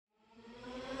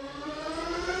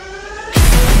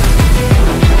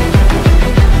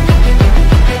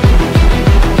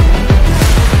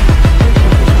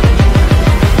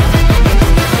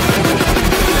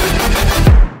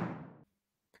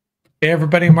Hey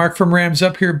everybody, Mark from Rams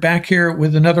Up here, back here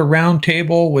with another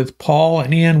roundtable with Paul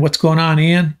and Ian. What's going on,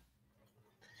 Ian?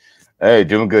 Hey,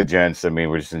 doing good, gents. I mean,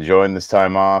 we're just enjoying this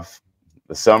time off.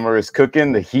 The summer is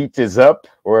cooking. The heat is up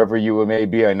wherever you may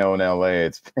be. I know in LA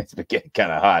it's been getting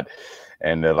kind of hot.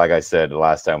 And like I said, the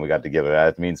last time we got together,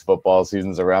 that means football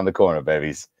season's around the corner,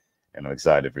 babies. And I'm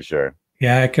excited for sure.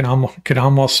 Yeah, I can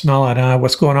almost smell it.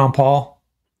 What's going on, Paul?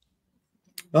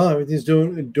 Oh, everything's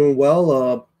doing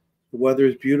well. The weather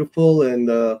is beautiful and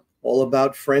all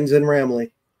about friends and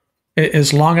Ramley.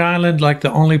 Is Long Island like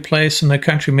the only place in the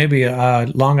country, maybe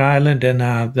Long Island and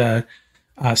the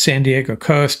San Diego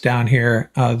coast down here,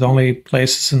 the only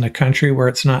places in the country where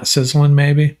it's not sizzling,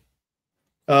 maybe?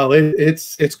 Oh,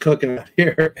 it's cooking out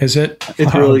here. Is it?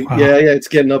 It's really, wow. Yeah, it's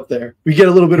getting up there. We get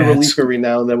a little bit of relief every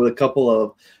now and then with a couple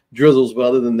of drizzles, but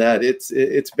other than that,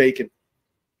 it's baking.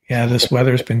 Yeah, this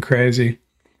weather's been crazy.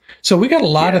 So we got a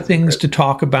lot of things to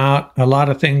talk about, a lot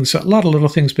of little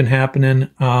things been happening.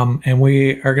 And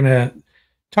we are going to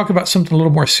talk about something a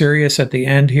little more serious at the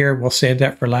end here. We'll save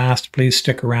that for last. Please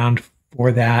stick around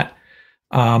for that.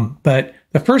 But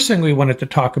the first thing I wanted to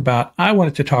talk about,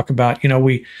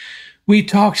 we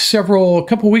talked a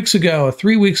couple weeks ago,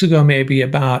 3 weeks ago maybe,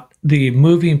 about the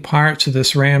moving parts of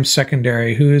this Rams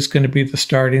secondary. Who is going to be the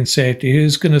starting safety?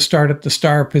 Who's going to start at the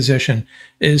star position?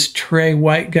 Is Trey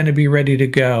White going to be ready to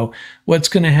go? What's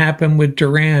going to happen with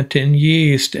Durant and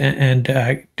Yeast and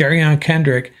Darion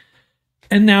Kendrick?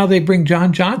 And now they bring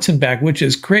John Johnson back, which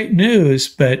is great news.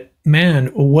 But man,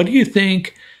 what do you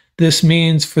think this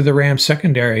means for the Rams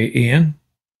secondary, Ian?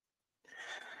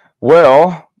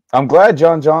 Well, I'm glad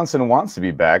John Johnson wants to be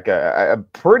back. I'm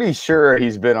pretty sure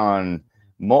he's been on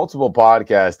multiple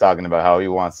podcasts talking about how he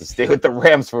wants to stay with the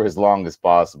Rams for as long as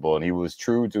possible, and he was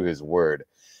true to his word.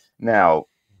 Now,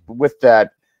 with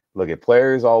that, look,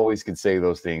 players always can say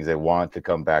those things. They want to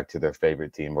come back to their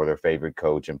favorite team or their favorite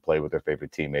coach and play with their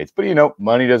favorite teammates. But,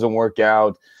 money doesn't work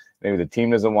out. Maybe the team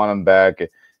doesn't want them back.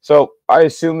 So I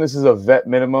assume this is a vet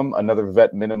minimum, another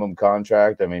vet minimum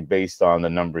contract. I mean, based on the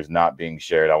numbers not being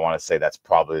shared, I want to say that's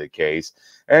probably the case.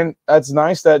 And that's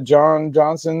nice that John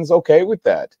Johnson's okay with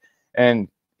that. And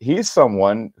he's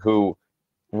someone who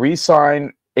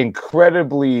re-signed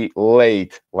incredibly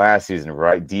late last season,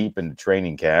 right deep into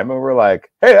training camp. And we're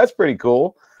like, hey, that's pretty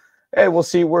cool. Hey, we'll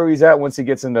see where he's at once he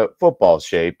gets into football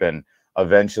shape. And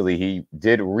eventually he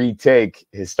did retake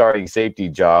his starting safety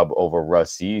job over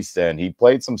Russ Yeast, and he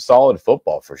played some solid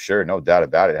football for sure. No doubt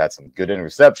about it. Had some good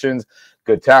interceptions,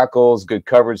 good tackles, good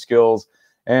coverage skills.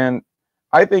 And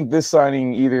I think this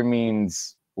signing either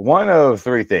means one of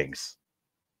three things.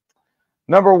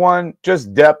 Number one,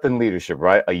 just depth and leadership,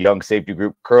 right? A young safety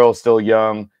group. Curl's still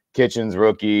young. Kitchen's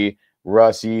rookie.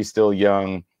 Russ Yeast still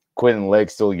young. Quentin Lake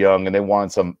still young. And they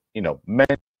want some,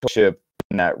 mentorship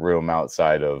in that room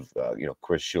outside of,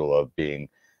 Chris Shula being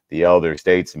the elder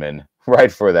statesman,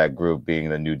 right, for that group, being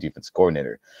the new defense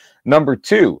coordinator. Number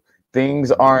two,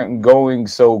 things aren't going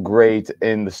so great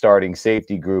in the starting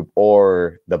safety group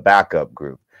or the backup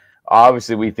group.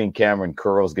 Obviously, we think Cameron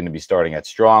Curl is going to be starting at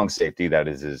strong safety. That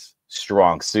is his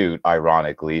strong suit,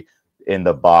 ironically, in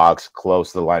the box,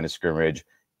 close to the line of scrimmage,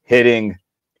 hitting,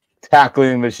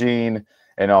 tackling machine,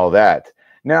 and all that.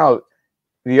 Now,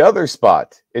 the other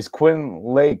spot, is Quentin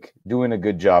Lake doing a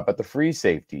good job at the free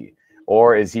safety?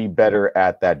 Or is he better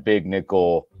at that big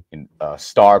nickel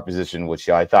star position, which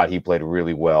I thought he played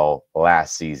really well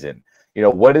last season?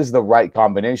 What is the right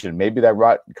combination? Maybe that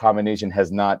right combination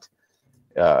has not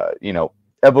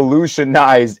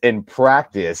evolutionized in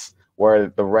practice, where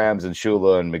the Rams and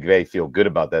Shula and McVay feel good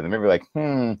about that. And maybe like,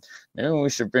 maybe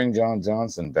we should bring John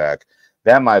Johnson back.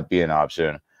 That might be an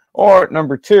option. Or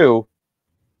number two,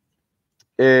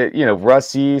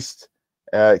 Russ Yeast,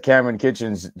 Cameron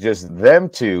Kitchens, just them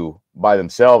two by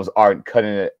themselves aren't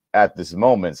cutting it at this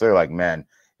moment. So they're like, man,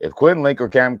 if Quentin Lake or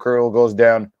Cam Curl goes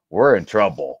down, we're in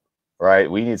trouble,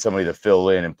 right? We need somebody to fill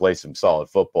in and play some solid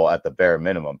football at the bare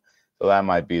minimum. So that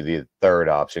might be the third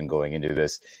option going into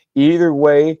this. Either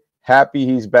way, happy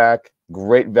he's back.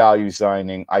 Great value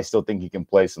signing. I still think he can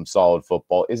play some solid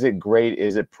football. Is it great?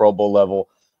 Is it Pro Bowl level?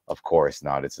 Of course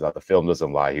not. It's not. The film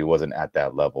doesn't lie. He wasn't at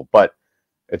that level. But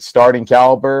it's starting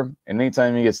caliber. And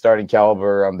anytime you get starting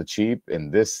caliber on the cheap in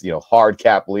this, hard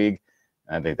cap league,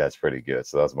 I think that's pretty good.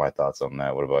 So that's my thoughts on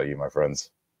that. What about you, my friends?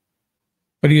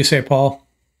 What do you say, Paul?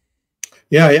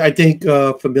 Yeah, I think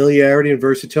familiarity and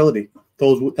versatility.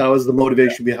 That was the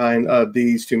motivation behind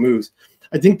these two moves.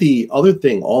 I think the other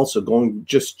thing also,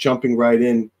 jumping right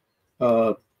in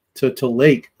to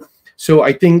Lake. So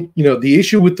I think, the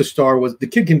issue with the star was the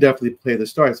kid can definitely play the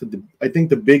star. So I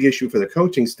think the big issue for the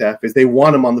coaching staff is they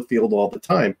want him on the field all the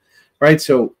time, right?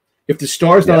 So If the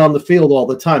star's not on the field all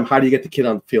the time, how do you get the kid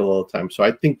on the field all the time? So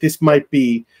I think this might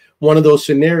be one of those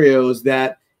scenarios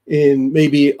that in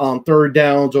maybe on third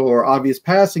downs or obvious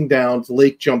passing downs,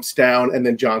 Lake jumps down and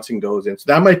then Johnson goes in.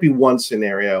 So that might be one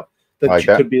scenario that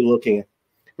you could be looking at,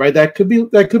 right? That could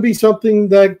be something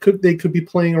that they could be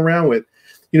playing around with.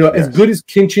 You know, as good as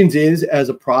Kinchins is as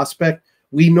a prospect,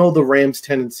 we know the Rams'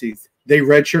 tendencies. They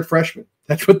redshirt freshmen.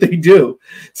 That's what they do.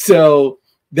 So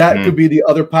that could be the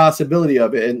other possibility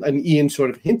of it. And Ian sort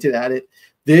of hinted at it.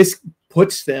 This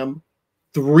puts them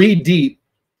 3 deep,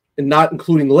 and not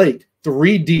including Lake,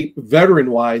 3 deep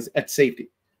veteran-wise at safety.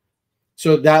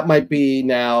 So that might be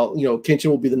now, you know, Kinchin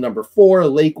will be the number 4.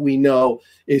 Lake, we know,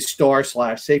 is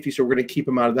star/safety. So we're going to keep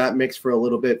him out of that mix for a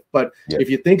little bit. But if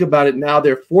you think about it, now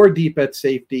they're 4 deep at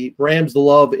safety. Rams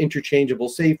love interchangeable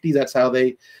safety. That's how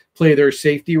they play their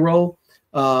safety role.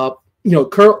 You know,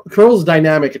 Curl's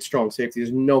dynamic at strong safety.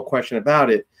 There's no question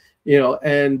about it. You know,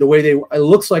 and the way it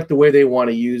looks like the way they want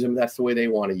to use him, that's the way they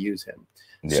want to use him.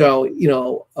 Yeah. So, you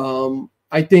know,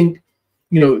 I think,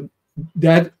 you know,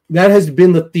 that has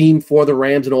been the theme for the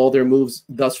Rams and all their moves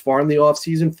thus far in the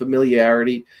offseason,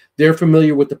 familiarity. They're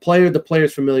familiar with the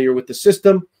player's familiar with the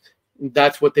system.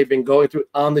 That's what they've been going through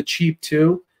on the cheap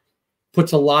too.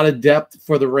 Puts a lot of depth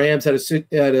for the Rams at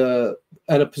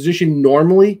a position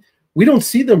normally. We don't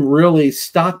see them really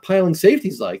stockpiling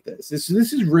safeties like this. This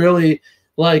is really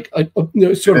like a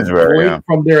sort of break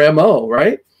from their MO,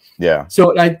 right? Yeah.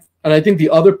 So I think the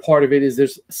other part of it is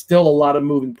there's still a lot of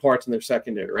moving parts in their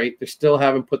secondary, right? They still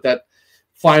haven't put that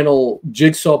final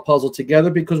jigsaw puzzle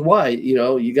together because why? You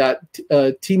know, you got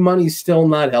T-Money still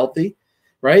not healthy,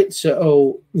 right?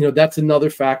 So, you know, that's another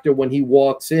factor when he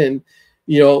walks in.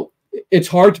 You know, it's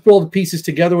hard to pull the pieces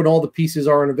together when all the pieces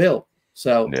aren't available.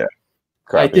 So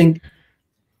I think,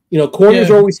 you know, corners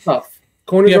are always tough.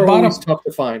 Corners are always tough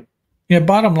to find. Yeah,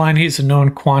 bottom line, he's a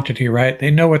known quantity, right?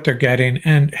 They know what they're getting.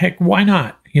 And heck, why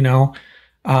not? You know,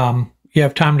 you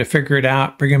have time to figure it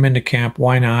out, bring him into camp.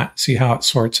 Why not? See how it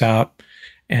sorts out.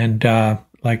 And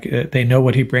they know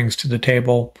what he brings to the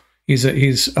table.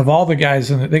 He's of all the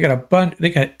guys in it, they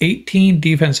got 18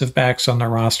 defensive backs on their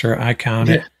roster. I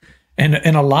counted.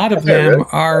 And a lot of them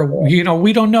are, you know,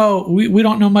 we don't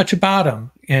know much about him.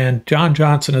 And John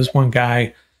Johnson is one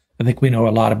guy. I think we know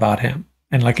a lot about him.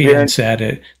 And like Ian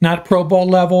said, not Pro Bowl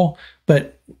level,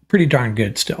 but pretty darn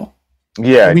good still.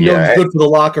 Yeah, we know he's good for the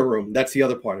locker room. That's the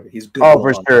other part of it. He's good. Oh,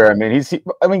 for sure.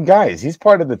 I mean, guys, he's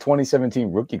part of the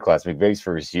 2017 rookie class, McVay's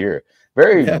first year.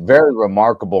 Very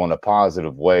remarkable in a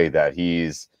positive way that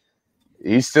he's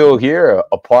still here,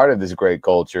 a part of this great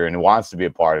culture, and wants to be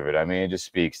a part of it. I mean, it just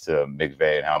speaks to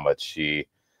McVay and how much he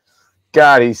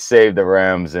saved the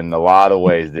Rams in a lot of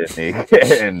ways, didn't he?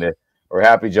 And we're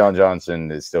happy John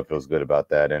Johnson still feels good about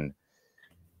that. And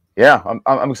yeah,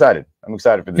 I'm excited. I'm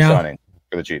excited for the signing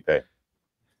for the cheap pay.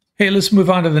 Hey, let's move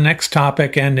on to the next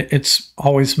topic, and it's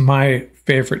always my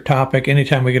favorite topic.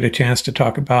 Anytime we get a chance to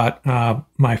talk about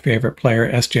my favorite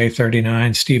player,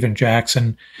 SJ39, Steven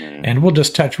Jackson, and we'll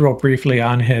just touch real briefly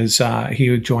on his.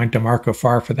 He joined DeMarco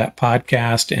Farr for that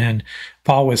podcast, and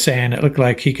Paul was saying it looked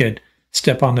like he could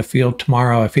step on the field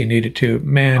tomorrow if he needed to.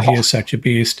 Man, he is such a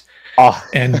beast.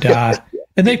 And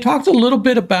they talked a little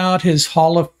bit about his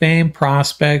Hall of Fame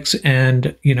prospects,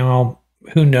 and you know,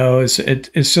 who knows?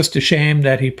 It's just a shame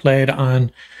that he played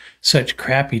on such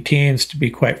crappy teams, to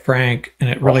be quite frank, and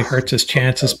it really hurts his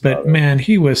chances. But man,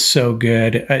 he was so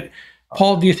good.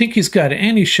 Paul, do you think he's got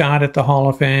any shot at the Hall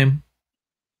of Fame?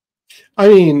 I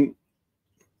mean,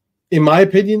 in my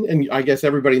opinion, and I guess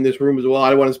everybody in this room as well, I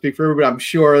don't want to speak for everybody. I'm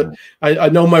sure I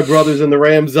know my brothers in the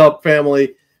Rams Up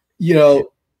family, you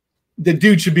know, the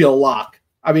dude should be a lock.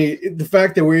 I mean, the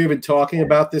fact that we're even talking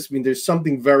about this, I mean, there's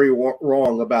something very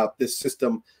wrong about this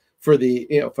system for the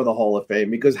Hall of Fame,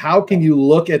 because how can you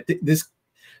look at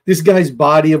this guy's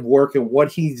body of work and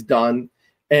what he's done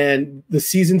and the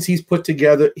seasons he's put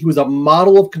together? He was a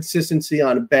model of consistency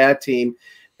on a bad team.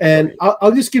 And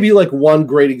I'll just give you like one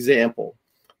great example.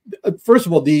 First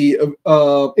of all, the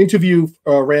interview,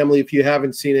 Ramley, if you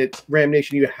haven't seen it, Ram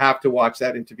Nation, you have to watch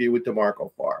that interview with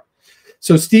DeMarco Farr.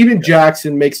 So Steven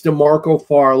Jackson makes DeMarco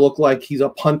Farr look like he's a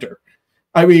punter.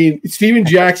 I mean, Steven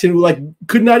Jackson like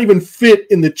could not even fit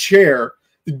in the chair.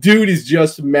 The dude is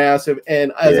just massive.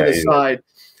 And as an aside,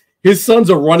 his son's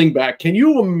a running back. Can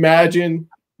you imagine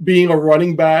being a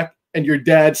running back and your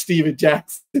dad, Steven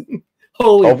Jackson?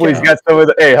 Hopefully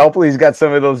he's got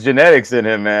some of those genetics in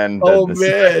him, man. Oh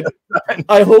man.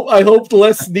 I hope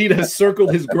Les Snead has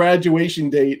circled his graduation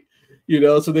date, you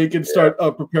know, so they can start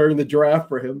preparing the draft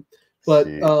for him. But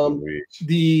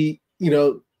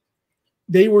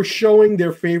they were showing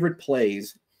their favorite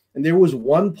plays, And there was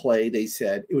one play, they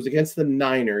said, it was against the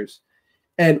Niners,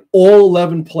 and all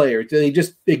 11 players, they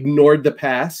just ignored the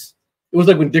pass. It was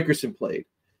like when Dickerson played.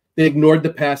 They ignored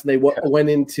the pass, and they went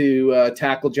into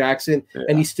tackle Jackson,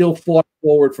 and he still fought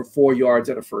forward for 4 yards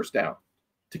at a first down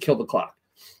to kill the clock,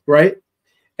 right?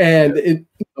 And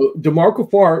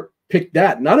DeMarco Farr picked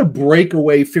that, not a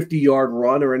breakaway 50-yard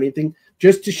run or anything,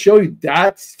 just to show you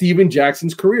that's Steven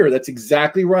Jackson's career. That's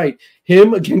exactly right.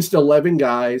 Him against 11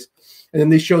 guys. And then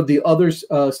they showed the others.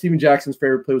 Steven Jackson's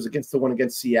favorite play was against the one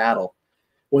against Seattle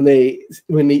when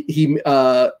he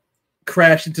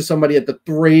crashed into somebody at the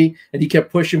 3 and he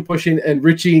kept pushing, and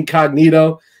Richie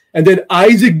Incognito. And then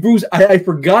Isaac Bruce, I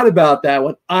forgot about that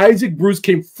one. Isaac Bruce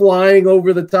came flying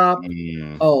over the top.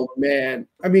 Oh, man.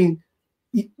 I mean,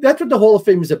 that's what the Hall of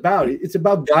Fame is about. It's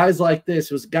about guys like this.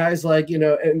 It was guys like,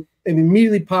 and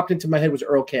immediately popped into my head was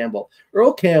Earl Campbell.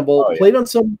 Earl Campbell played on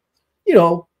some,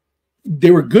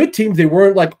 they were good teams. They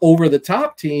weren't like over the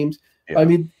top teams. Yeah. I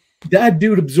mean, that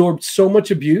dude absorbed so much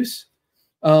abuse.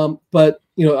 But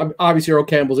obviously Earl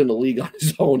Campbell's in the league on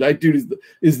his own. That dude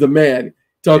is the man.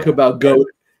 Talk about GOAT,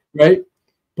 right?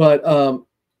 But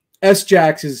S.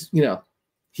 Jax is,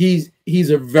 he's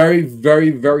a very, very,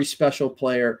 very special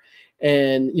player.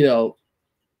 And,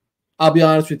 I'll be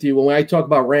honest with you, when I talk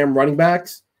about Ram running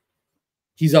backs,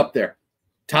 he's up there.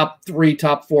 Top 3,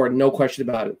 top 4, no question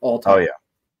about it, all time. Oh, yeah.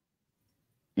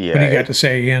 Yeah. What do you got to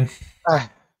say, Ian?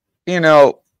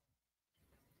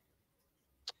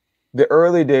 The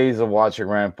early days of watching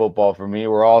Ram football for me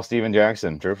were all Steven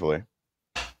Jackson, truthfully.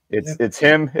 It's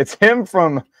him. It's him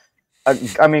from,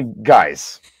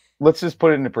 guys, let's just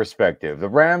put it into perspective. The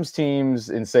Rams teams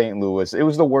in St. Louis, it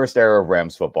was the worst era of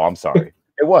Rams football. I'm sorry.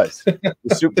 It was.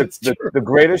 The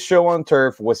greatest show on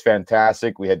turf was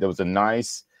fantastic. There was a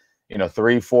nice,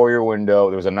 3-4 year window.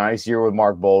 There was a nice year with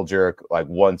Mark Bulger, like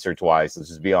once or twice, let's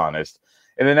just be honest.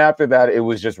 And then after that, it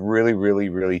was just really, really,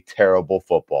 really terrible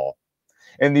football.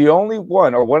 And the only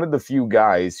one of the few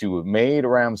guys who made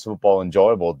Rams football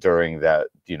enjoyable during that,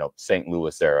 St.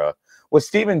 Louis era was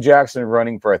Steven Jackson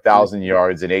running for 1,000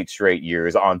 yards in 8 straight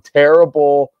years on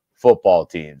terrible football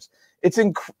teams. It's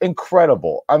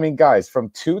incredible. I mean, guys, from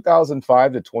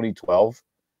 2005 to 2012,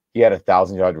 he had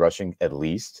 1,000-yard rushing at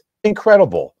least.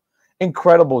 Incredible.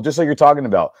 Just like you're talking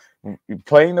about.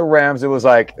 Playing the Rams, it was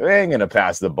like, they ain't going to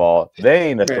pass the ball. They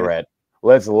ain't a threat.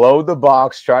 Let's load the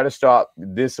box, try to stop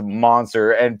this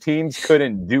monster, and teams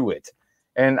couldn't do it.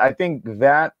 And I think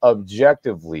that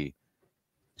objectively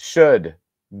should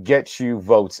get you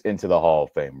votes into the Hall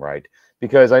of Fame, right?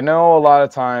 Because I know a lot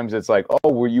of times it's like,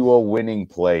 oh, were you a winning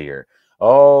player?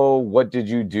 Oh, what did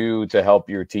you do to help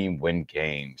your team win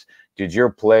games? Did your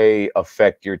play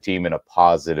affect your team in a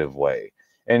positive way?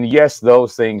 And yes,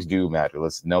 those things do matter.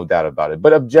 There's no doubt about it.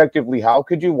 But objectively, how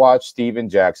could you watch Steven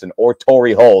Jackson or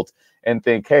Torrey Holt and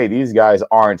think, hey, these guys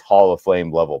aren't Hall of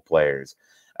Fame level players?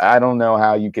 I don't know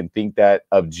how you can think that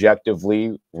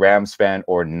objectively, Rams fan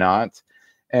or not.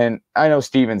 And I know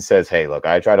Steven says, hey, look,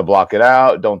 I try to block it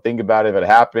out. Don't think about it. If it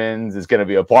happens, it's going to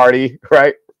be a party,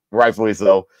 right? Rightfully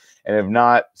so. And if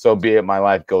not, so be it. My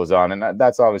life goes on. And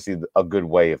that's obviously a good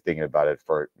way of thinking about it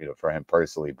for him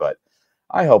personally. But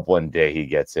I hope one day he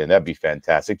gets in. That'd be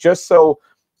fantastic. Just so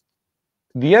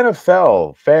the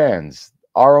NFL fans,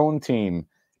 our own team,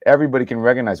 everybody can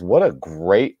recognize what a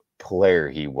great player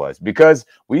he was. Because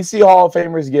we see Hall of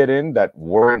Famers get in that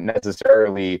weren't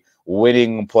necessarily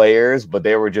winning players, but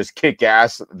they were just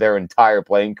kick-ass their entire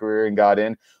playing career and got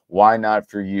in. Why not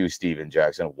for you, Steven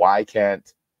Jackson? Why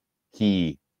can't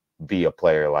he be a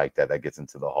player like that gets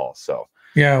into the Hall? So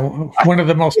yeah, one of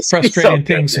the most frustrating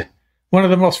things. One of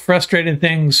the most frustrating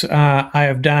things I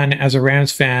have done as a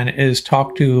Rams fan is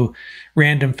talk to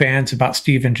random fans about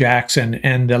Steven Jackson,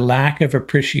 and the lack of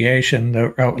appreciation,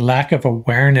 the lack of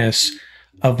awareness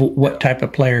of what type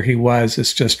of player he was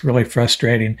is just really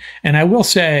frustrating. And I will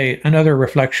say another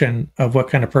reflection of what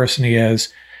kind of person he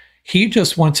is. He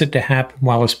just wants it to happen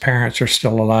while his parents are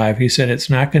still alive. He said it's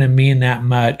not going to mean that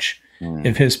much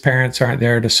if his parents aren't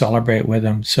there to celebrate with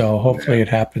him. So hopefully it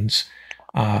happens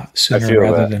sooner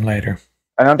rather than later.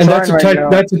 And that's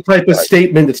the type of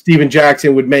statement that Steven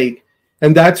Jackson would make.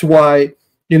 And that's why,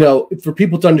 for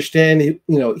people to understand,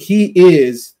 he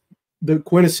is the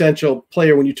quintessential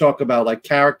player when you talk about like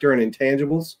character and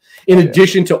intangibles, in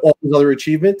addition to all his other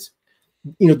achievements.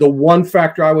 The one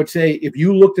factor I would say, if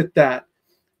you looked at that,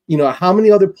 how many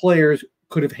other players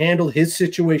could have handled his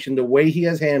situation the way he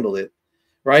has handled it,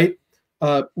 right?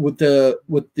 With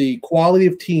the quality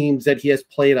of teams that he has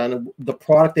played on, the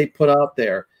product they put out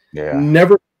there,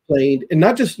 never complained. And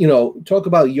not just, talk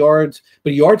about yards,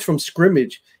 but yards from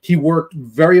scrimmage. He worked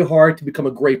very hard to become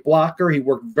a great blocker. He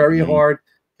worked very hard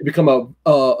to become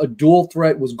a dual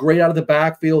threat, was great out of the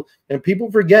backfield. And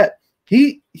people forget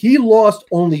he lost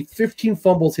only 15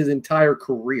 fumbles his entire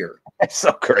career. That's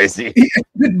so crazy. It's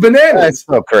bananas. That's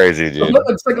so crazy, dude.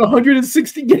 It's like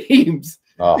 160 games.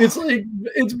 Oh, It's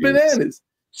bananas.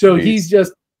 So he's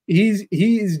just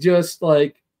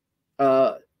like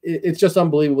it's just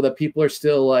unbelievable that people are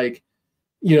still like,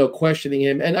 questioning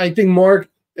him. And I think, Mark,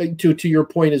 to your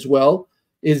point as well,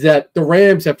 is that the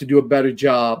Rams have to do a better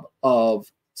job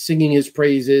of singing his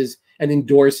praises and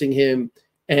endorsing him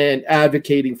and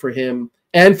advocating for him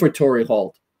and for Torrey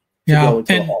Holt. Yeah,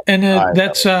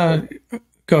 that's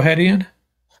go ahead, Ian.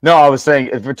 No, I was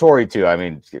saying for Torrey too. I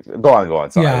mean, go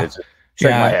on. Sorry.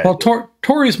 Yeah. Well,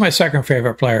 Torrey's my second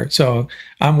favorite player, so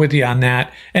I'm with you on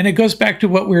that. And it goes back to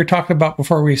what we were talking about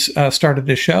before we started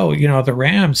the show. The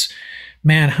Rams,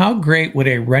 man, how great would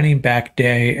a running back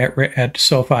day at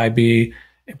SoFi be?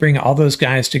 Bring all those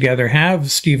guys together. Have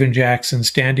Steven Jackson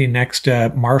standing next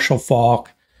to Marshall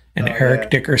Faulk and Eric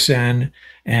Dickerson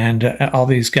and all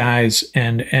these guys.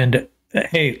 And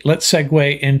hey, let's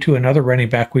segue into another running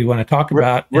back we want to talk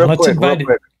about. Real quick,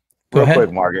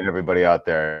 Mark, and everybody out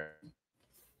there.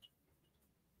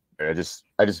 I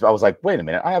was like, wait a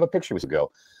minute, I have a picture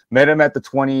ago. Met him at the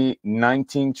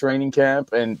 2019 training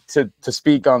camp, and to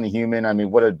speak on the human, I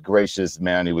mean, what a gracious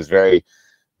man. He was very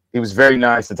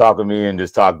nice to talk with me and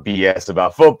just talk BS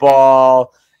about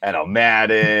football and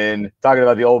Madden, talking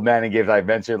about the old Madden games I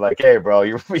mentioned. Like, hey, bro,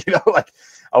 like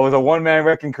I was a one-man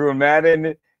wrecking crew in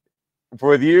Madden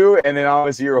with you, and then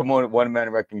obviously you're a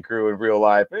one-man wrecking crew in real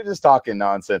life. And just talking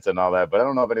nonsense and all that. But I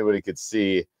don't know if anybody could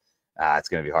see. It's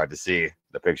going to be hard to see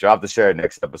the picture. I'll have to share it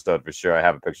next episode for sure. I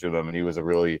have a picture of him, and he was a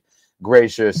really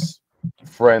gracious,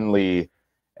 friendly,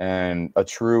 and a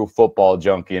true football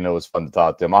junkie, and it was fun to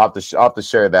talk to him. I'll have to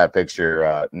share that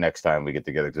picture next time we get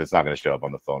together, because it's not going to show up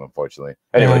on the phone, unfortunately.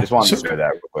 Anyway, just wanted to share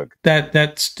that real quick. That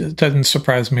doesn't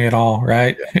surprise me at all,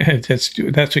 right? Yeah. That's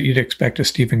what you'd expect of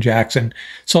Steven Jackson.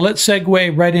 So let's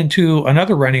segue right into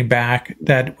another running back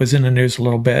that was in the news a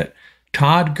little bit.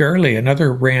 Todd Gurley,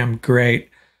 another Ram great,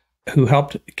 who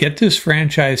helped get this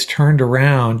franchise turned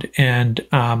around. And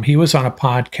he was on a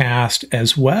podcast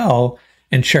as well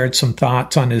and shared some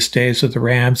thoughts on his days with the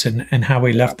Rams and how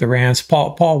he left the Rams.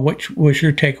 Paul, what was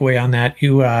your takeaway on that?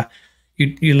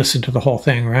 You listened to the whole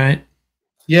thing, right?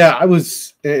 Yeah, that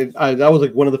was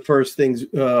like one of the first things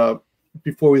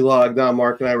before we logged on.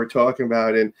 Mark and I were talking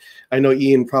about it, and I know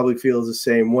Ian probably feels the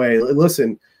same way.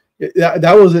 Listen,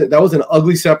 that was an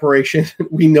ugly separation.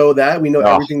 We know that. We know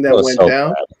everything that went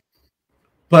down. Bad.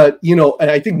 But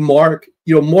and I think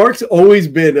Mark's always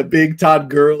been a big Todd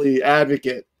Gurley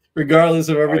advocate, regardless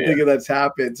of everything that's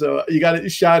happened. So you got to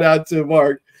shout out to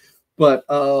Mark. But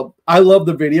I love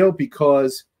the video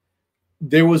because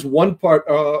there was one part,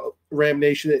 Ram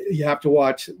Nation, that you have to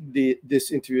watch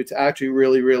this interview. It's actually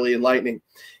really, really enlightening.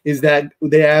 Is that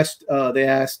they asked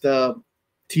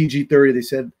TG30, they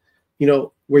said,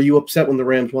 were you upset when the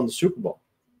Rams won the Super Bowl?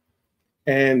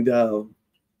 And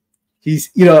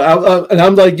he's, and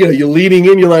I'm like, you're leading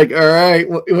in. You're like, all right,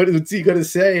 what's he going to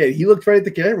say? And he looked right at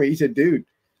the camera. He said, dude,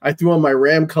 I threw on my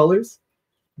Ram colors,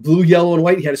 blue, yellow, and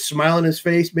white. He had a smile on his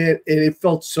face, man. And it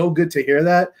felt so good to hear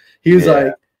that. He was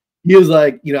like,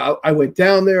 I went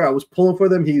down there. I was pulling for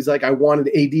them. He's like, I wanted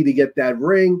AD to get that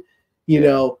ring,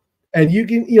 and you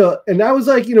can, and I was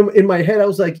like, in my head, I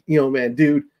was like, man,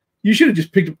 dude, you should have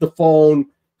just picked up the phone,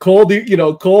 called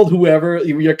whoever,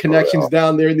 your connections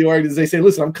down there in the organization. They say,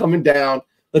 listen, I'm coming down.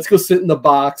 Let's go sit in the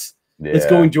box. Yeah. Let's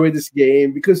go enjoy this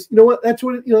game, because you know what? That's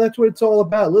what it's all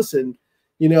about. Listen,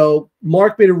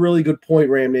 Mark made a really good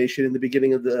point, Ram Nation, in the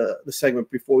beginning of the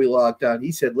segment before we logged on.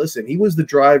 He said, listen, he was the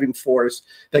driving force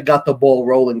that got the ball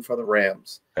rolling for the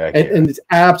Rams. And it's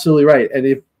absolutely right.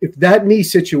 And if that knee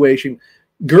situation,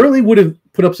 Gurley would have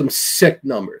put up some sick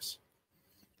numbers.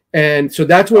 And so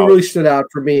that's what really stood out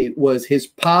for me, was his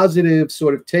positive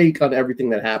sort of take on everything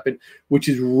that happened, which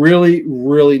is really,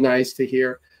 really nice to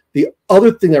hear. The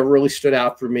other thing that really stood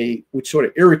out for me, which sort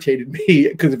of irritated me,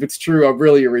 because if it's true, I'm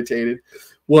really irritated,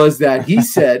 was that he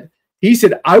said,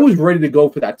 I was ready to go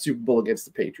for that Super Bowl against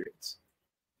the Patriots.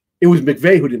 It was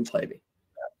McVay who didn't play me.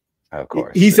 Of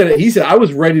course. He said I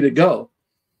was ready to go.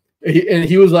 And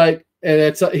he was like,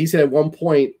 he said at one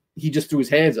point, he just threw his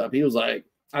hands up. He was like,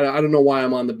 I don't know why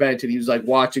I'm on the bench. And he was like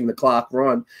watching the clock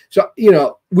run. So,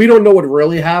 we don't know what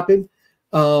really happened.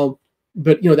 But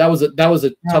that was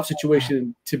a tough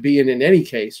situation to be in any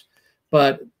case.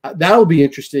 But that'll be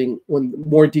interesting when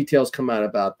more details come out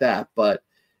about that. But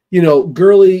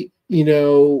Gurley,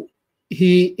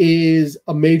 he is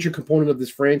a major component of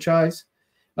this franchise,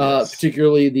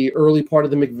 particularly the early part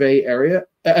of the McVay era.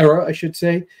 era, I should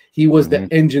say. He was the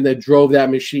engine that drove that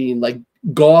machine. Like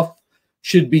Goff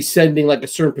should be sending like a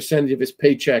certain percentage of his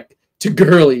paycheck to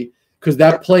Gurley because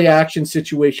that play action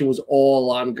situation was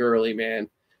all on Gurley, man.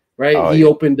 Right? Oh, He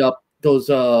opened up those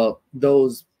throwing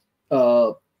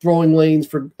lanes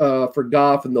for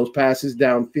Goff and those passes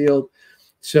downfield.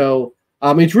 So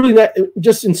it's really not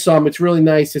just in sum. It's really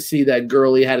nice to see that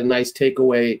Gurley had a nice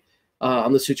takeaway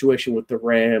on the situation with the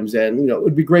Rams, and it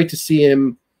would be great to see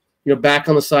him, back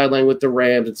on the sideline with the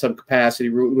Rams in some capacity,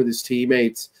 rooting with his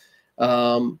teammates.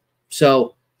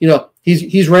 So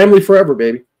he's Ramley forever,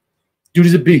 baby. Dude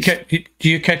is a beast. Do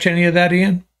you catch any of that,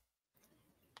 Ian?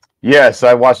 Yes,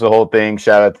 I watched the whole thing.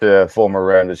 Shout out to former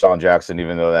Ram Deshaun Jackson,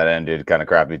 even though that ended kind of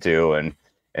crappy too. And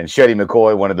Shetty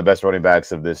McCoy, one of the best running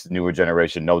backs of this newer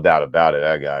generation, no doubt about it.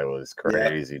 That guy was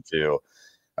crazy too.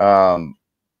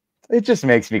 It just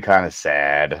makes me kind of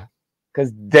sad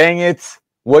because dang it,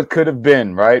 what could have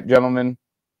been, right, gentlemen?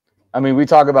 I mean, we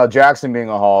talk about Jackson being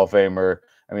a Hall of Famer.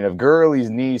 I mean, if Gurley's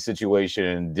knee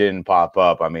situation didn't pop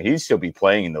up, I mean, he'd still be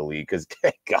playing in the league because,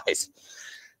 guys,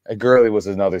 Gurley was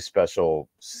another special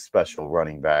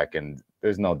running back, and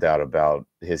there's no doubt about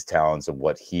his talents and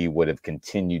what he would have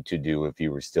continued to do if he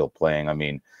were still playing. I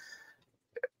mean,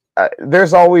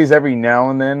 there's always every now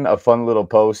and then a fun little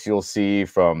post you'll see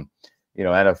from,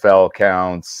 NFL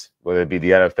accounts, whether it be the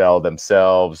NFL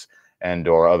themselves and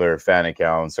or other fan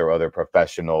accounts or other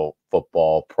professional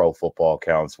football, pro football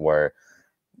accounts where,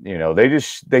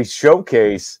 they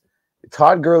showcase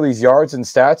Todd Gurley's yards and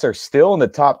stats are still in the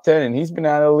top 10, and he's been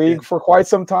out of the league for quite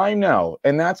some time now.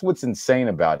 And that's what's insane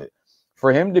about it.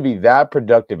 For him to be that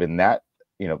productive in that,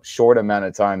 short amount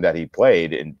of time that he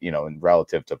played in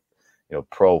relative to,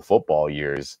 pro football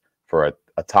years for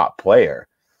a top player.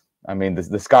 I mean,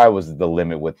 the sky was the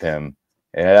limit with him.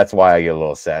 And that's why I get a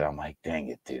little sad. I'm like, dang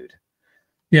it, dude.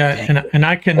 Yeah. And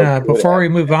I can, before we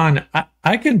move on,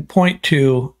 I can point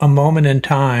to a moment in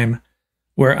time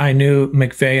where I knew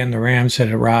McVay and the Rams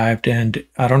had arrived. And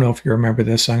I don't know if you remember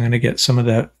this. I'm going to get some of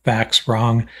the facts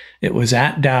wrong. It was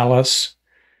at Dallas.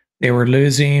 They were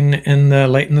losing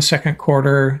late in the second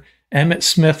quarter. Emmitt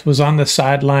Smith was on the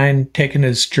sideline, taking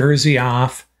his jersey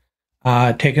off,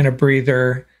 taking a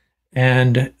breather,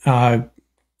 and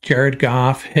Jared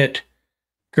Goff hit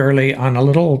Gurley on a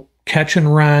little catch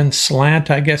and run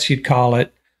slant, I guess you'd call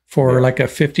it, for like a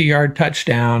 50-yard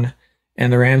touchdown.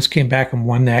 And the Rams came back and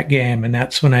won that game. And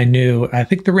that's when I knew. I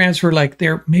think the Rams were like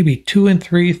they're maybe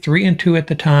 2-3, 3-2 at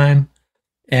the time.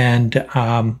 And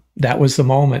that was the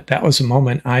moment. That was the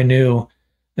moment I knew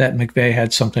that McVay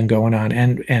had something going on,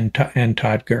 and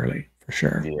Todd Gurley for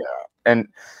sure. Yeah,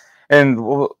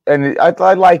 and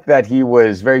I like that he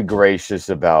was very gracious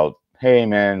about, hey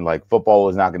man, like football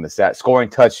was not going to scoring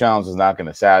touchdowns was not going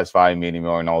to satisfy me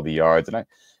anymore and all the yards. And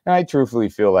I truthfully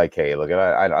feel like, hey, look,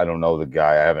 I don't know the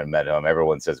guy, I haven't met him.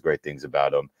 Everyone says great things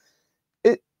about him.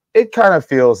 It kind of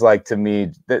feels like to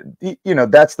me that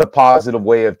that's the positive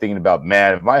way of thinking about,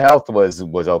 man, if my health was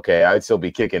okay, I'd still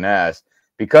be kicking ass.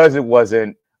 Because it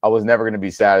wasn't, I was never going to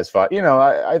be satisfied.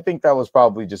 I think that was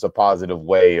probably just a positive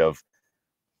way of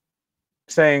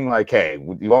saying like, hey,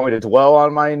 you want me to dwell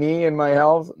on my knee and my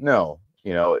health? No.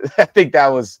 I think that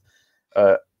was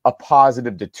a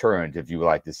positive deterrent, if you would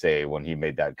like to say, when he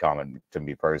made that comment to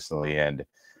me personally. And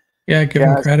yeah, give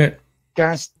him credit.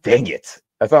 Gosh, dang it.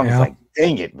 I thought I was like,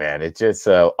 dang it, man. It's just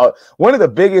one of the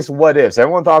biggest what ifs.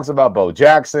 Everyone talks about Bo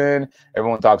Jackson.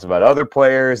 Everyone talks about other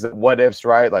players, what ifs,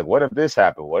 right? Like, what if this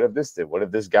happened? What if this did? What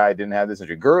if this guy didn't have this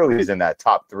injury? Gurley is in that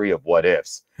top 3 of what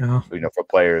ifs, for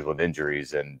players with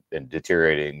injuries and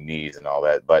deteriorating knees and all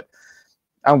that. But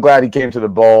I'm glad he came to the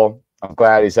bowl. I'm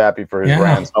glad he's happy for his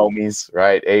Rams homies,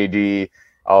 right? AD,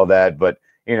 all that. But,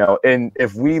 and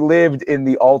if we lived in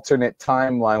the alternate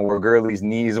timeline where Gurley's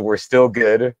knees were still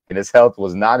good and his health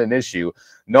was not an issue,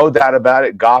 no doubt about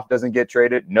it, Goff doesn't get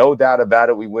traded. No doubt about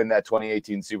it, we win that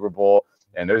 2018 Super Bowl.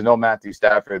 And there's no Matthew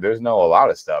Stafford. There's no a lot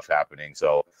of stuff happening.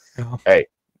 So, hey,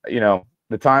 the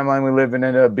timeline we live in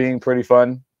ended up being pretty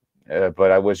fun.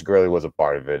 But I wish Gurley was a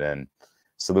part of it. And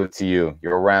salute to you.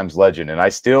 You're a Rams legend. And I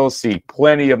still see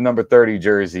plenty of number 30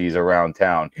 jerseys around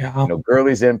town.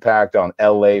 Gurley's impact on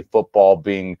LA football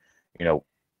being,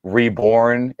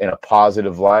 reborn in a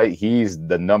positive light. He's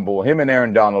the number one. Him and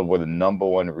Aaron Donald were the number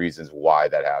one reasons why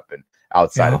that happened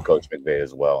outside of Coach McVay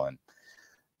as well. And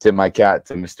tip my cat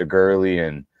to Mr. Gurley.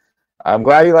 And I'm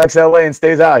glad he likes LA and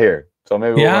stays out here. So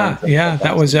maybe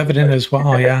that was evident as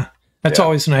well. Yeah. That's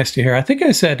always nice to hear. I think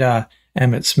I said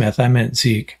Emmitt Smith. I meant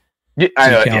Zeke. Yeah, I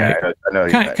know. Yeah, I know.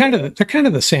 They're kind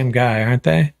of the same guy, aren't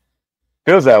they?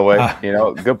 Feels that way, you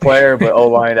know. Good player, but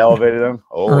O-line elevated him.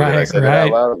 Oh, did I say that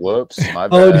out loud? Whoops, my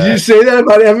bad. Oh, did you say that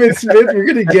about Emmitt Smith? We're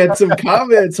gonna get some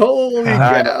comments. Holy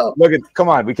cow! Look, come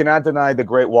on, we cannot deny the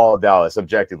Great Wall of Dallas.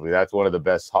 Objectively, that's one of the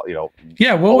best. You know.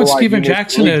 Yeah, what would Steven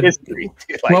Jackson have? History.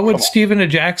 Like, what would Steven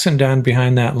Jackson done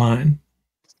behind that line?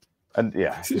 And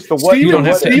yeah,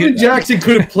 Steven Jackson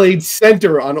could have played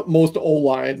center on most O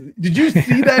lines. Did you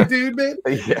see that dude, man?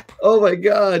 Yeah. Oh my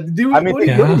God, dude! I mean, what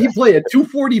did he play at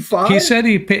 245? He said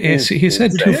he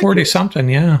said 240 something.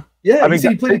 Yeah. Yeah, he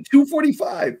said he played at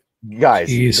 245.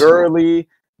 Guys, Gurley,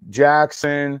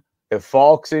 Jackson. If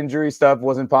Falk's injury stuff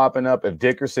wasn't popping up, if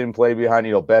Dickerson played behind,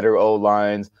 you know, better O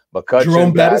lines, McCutcheon,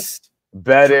 Jerome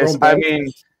Bettis. I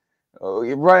mean.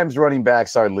 Rams running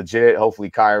backs are legit.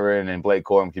 Hopefully Kyron and Blake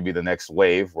Corum can be the next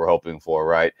wave we're hoping for,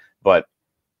 right? But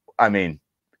I mean,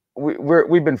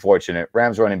 we've been fortunate.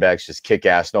 Rams running backs just kick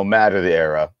ass no matter the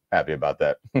era. Happy about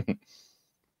that.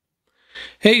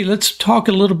 Hey, let's talk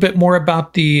a little bit more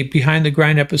about the Behind the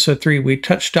Grind episode 3. We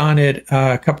touched on it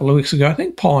a couple of weeks ago. I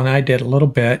think Paul and I did a little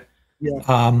bit.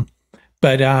 Yeah.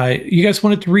 But you guys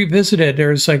wanted to revisit it.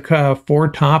 There's like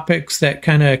 4 topics that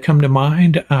kind of come to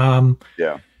mind.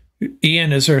 Yeah.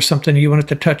 Ian, is there something you wanted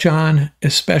to touch on,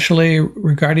 especially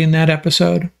regarding that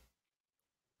episode?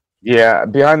 Yeah,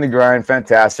 Behind the Grind,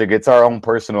 fantastic. It's our own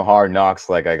personal hard knocks,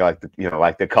 like I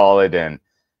like to call it, and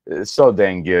it's so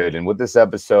dang good. And with this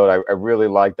episode, I really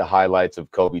like the highlights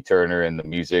of Kobe Turner and the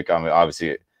music. I mean,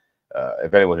 obviously,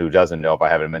 if anyone who doesn't know, if I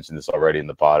haven't mentioned this already in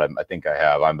the pod, I think I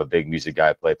have. I'm a big music guy.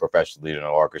 I play professionally in an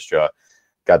orchestra.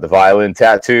 Got the violin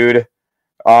tattooed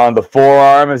on the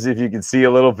forearm, as if you can see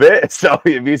a little bit. So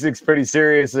music's pretty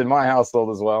serious in my household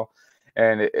as well.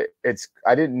 And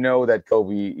I didn't know that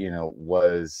Kobe, you know,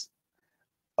 was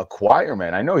a choir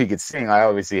man. I know he could sing. I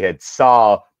obviously had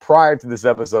saw prior to this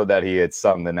episode that he had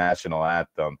sung the national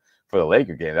anthem for the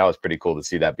Laker game. That was pretty cool to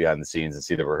see that behind the scenes and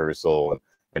see the rehearsal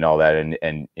and all that.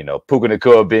 And you know, Puka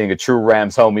Nacua being a true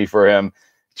Rams homie for him,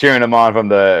 cheering him on from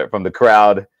the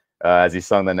crowd. As he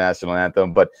sung the national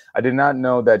anthem. But I did not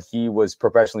know that he was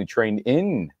professionally trained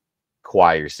in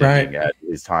choir singing at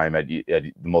his time at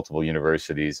multiple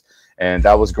universities. And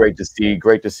that was great to see.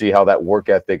 Great to see how that work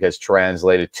ethic has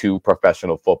translated to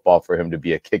professional football for him to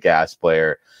be a kick-ass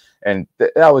player. And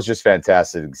that was just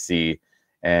fantastic to see.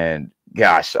 And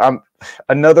gosh, I'm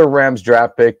another Rams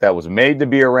draft pick that was made to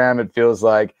be a Ram, it feels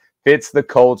like, fits the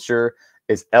culture,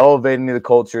 is elevating the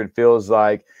culture, it feels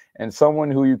like. And someone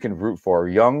who you can root for,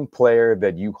 a young player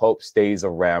that you hope stays a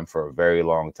Ram for a very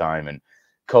long time. And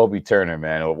Kobe Turner,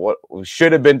 man, what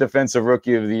should have been Defensive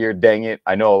Rookie of the Year, dang it.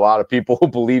 I know a lot of people who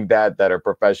believe that are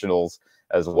professionals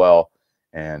as well.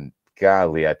 And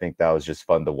golly, I think that was just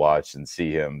fun to watch and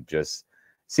see him just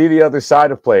see the other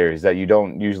side of players that you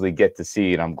don't usually get to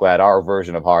see. And I'm glad our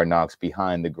version of Hard Knocks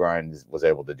Behind the Grind was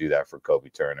able to do that for Kobe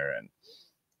Turner. And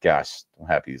gosh, I'm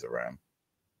happy he's a Ram.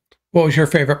 What was your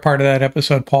favorite part of that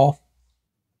episode, Paul?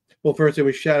 Well, first it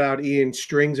was shout out Ian,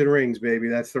 strings and rings, baby.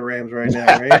 That's the Rams right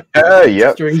now, right?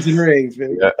 Yep. Strings and rings,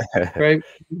 baby. Right?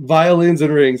 Violins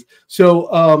and rings.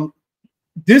 So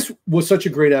this was such a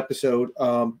great episode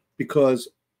because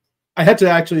I had to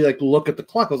actually look at the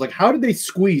clock. I was like, how did they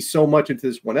squeeze so much into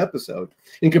this one episode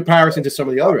in comparison to some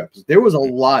of the other episodes? There was a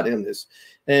lot in this.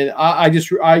 And I just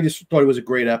thought it was a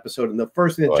great episode. And the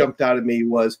first thing that jumped out at me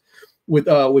was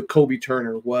with Kobe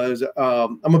Turner was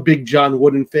I'm a big John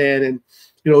Wooden fan, and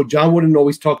you know John Wooden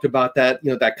always talked about that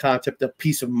that concept of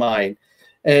peace of mind,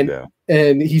 and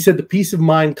he said the peace of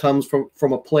mind comes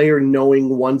from a player knowing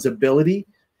one's ability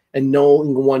and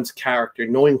knowing one's character,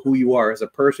 knowing who you are as a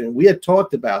person. We had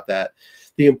talked about that,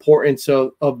 the importance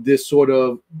of this sort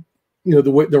of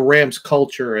the Rams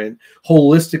culture and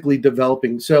holistically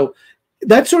developing. So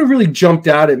that sort of really jumped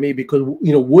out at me because,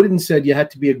 Wooden said you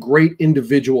had to be a great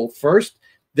individual first,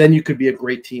 then you could be a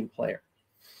great team player.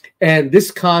 And this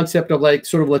concept of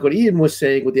sort of like what Ian was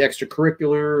saying with the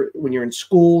extracurricular when you're in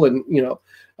school and,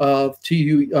 to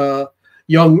you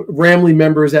young Ramley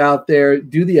members out there,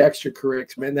 do the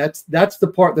extracurriculars, man. That's the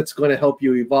part that's going to help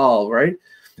you evolve, right?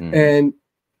 And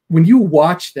when you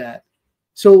watch that,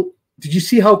 so did you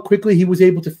see how quickly he was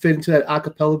able to fit into that a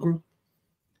cappella group?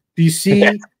 Do you see?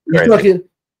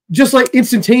 Just like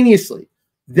instantaneously.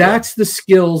 That's the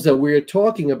skills that we're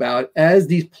talking about as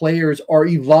these players are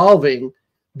evolving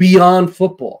beyond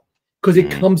football, because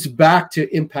it comes back to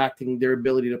impacting their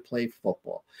ability to play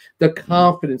football. The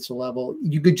confidence level,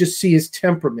 you could just see his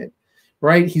temperament,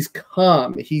 right? He's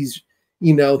calm. He's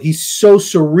so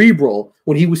cerebral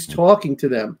when he was talking to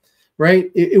them, right?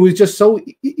 It was just so,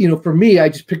 for me, I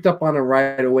just picked up on it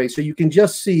right away. So you can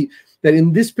just see that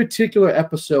in this particular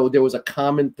episode, there was a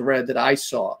common thread that I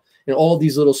saw, and all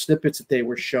these little snippets that they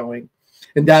were showing.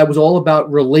 And that was all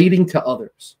about relating to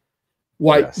others.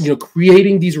 Why, Yes.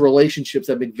 creating these relationships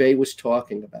that McVay was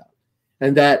talking about.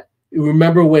 And that,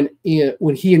 remember when he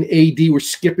and AD were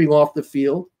skipping off the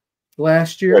field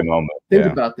last year? Great moment. Think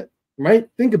about that, right?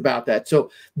 Think about that. So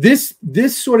this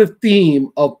sort of theme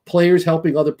of players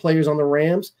helping other players on the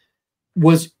Rams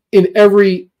was in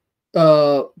every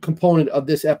component of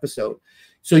this episode.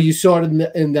 So you saw it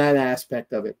in that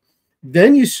aspect of it.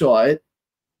 Then you saw it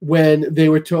when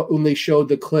they showed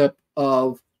the clip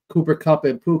of Cooper Kupp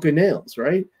and Puka Nails,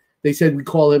 right? They said we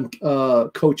call him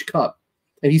Coach Kupp,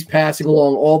 and he's passing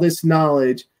along all this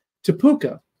knowledge to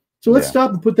Puka. So let's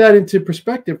stop and put that into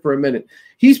perspective for a minute.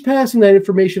 He's passing that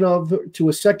information off to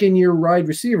a second-year wide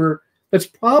receiver that's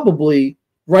probably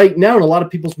right now in a lot of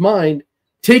people's mind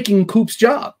taking Coop's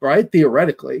job, right?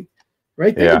 Theoretically,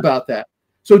 right? Think about that.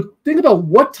 So think about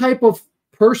what type of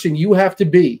person you have to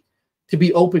be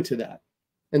open to that.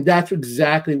 And that's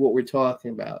exactly what we're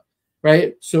talking about,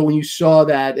 right? So when you saw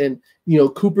that and,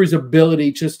 Cooper's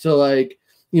ability just to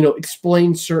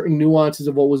explain certain nuances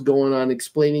of what was going on,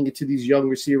 explaining it to these young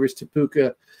receivers, to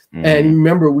Puka. Mm-hmm. And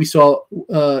remember, we saw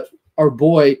our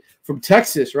boy from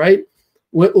Texas, right?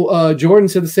 Jordan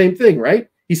said the same thing, right?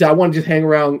 He said, I want to just hang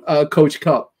around Coach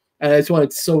Kupp. And I just wanted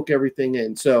to soak everything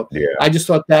in. So I just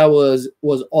thought that was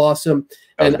awesome.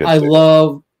 And I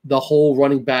love the whole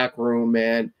running back room,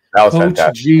 man. That was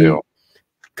fantastic too.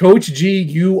 Coach G,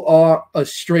 you are a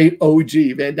straight OG,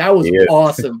 man. That was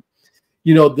awesome.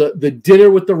 The dinner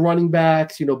with the running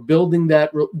backs, building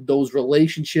those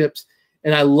relationships.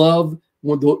 And I love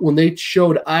when they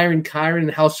showed Iron Kyren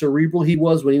and how cerebral he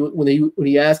was when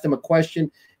he asked him a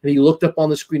question and he looked up on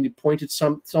the screen, he pointed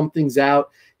some things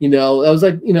out. I was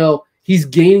like, he's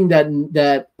gaining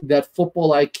that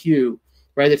football IQ,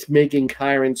 right? That's making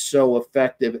Kyren so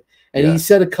effective. And he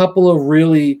said a couple of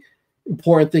really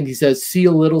important things. He says, see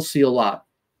a little, see a lot.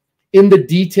 In the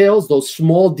details, those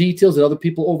small details that other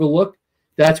people overlook,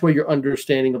 that's where your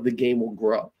understanding of the game will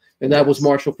grow. And that was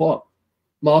Marshall Faulk.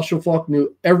 Marshall Faulk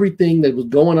knew everything that was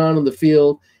going on in the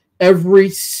field, every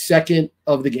second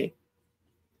of the game.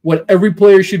 What every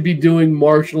player should be doing,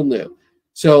 Marshall knew.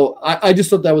 So I just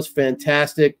thought that was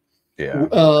fantastic. Yeah.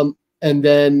 And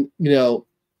then,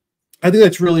 I think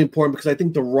that's really important because I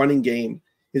think the running game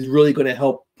is really going to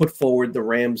help put forward the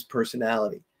Rams'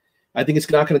 personality. I think it's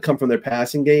not going to come from their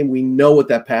passing game. We know what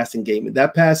that passing game is.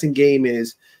 That passing game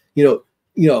is,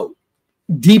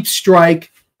 deep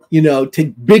strike,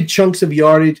 take big chunks of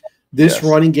yardage. This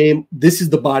running game, this is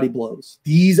the body blows.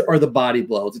 These are the body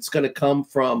blows. It's going to come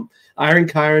from Iron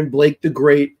Kyren, Blake the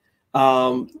Great,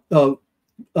 Dog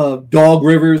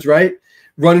Rivers, right?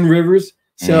 Running Rivers.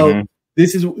 So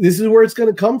this is where it's going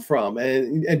to come from.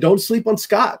 And don't sleep on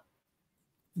Scott.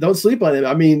 Don't sleep on him.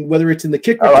 I mean, whether it's in the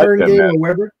kick return game or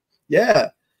wherever. Yeah.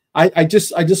 I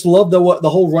just love the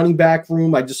whole running back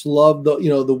room. I just love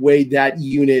the way that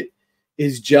unit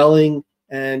is gelling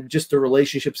and just the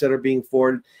relationships that are being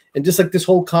formed. And just like this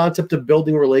whole concept of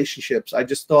building relationships, I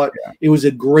just thought it was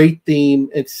a great theme.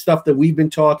 It's stuff that we've been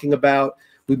talking about.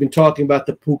 We've been talking about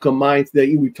the Puka mind.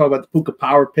 We talk about the Puka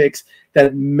power picks,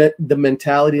 the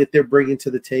mentality that they're bringing to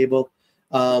the table.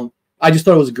 I just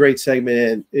thought it was a great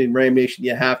segment. In Ram Nation,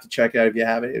 you have to check it out if you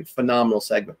haven't. It's a phenomenal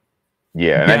segment.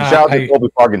 Yeah, and shout out to Colby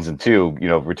Parkinson too.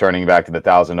 Returning back to the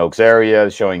Thousand Oaks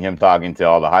area, showing him talking to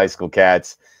all the high school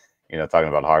cats. Talking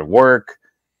about hard work.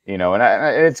 And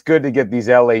it's good to get these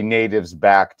LA natives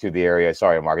back to the area.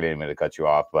 Sorry, Mark, I didn't mean to cut you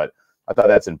off, but I thought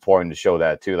that's important to show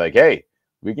that too. Like, hey,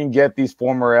 we can get these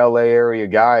former LA area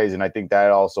guys, and I think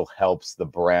that also helps the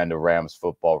brand of Rams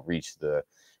football reach the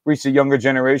younger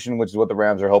generation, which is what the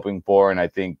Rams are hoping for. And I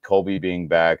think Colby being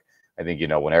back, I think,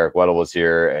 when Eric Weddle was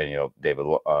here and, David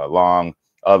Long,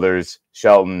 others,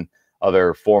 Shelton,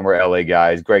 other former LA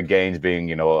guys, Greg Gaines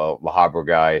being, a La Habra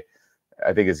guy,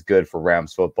 I think it's good for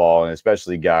Rams football, and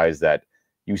especially guys that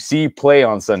you see play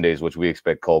on Sundays, which we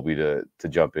expect Colby to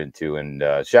jump into. And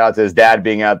shout out to his dad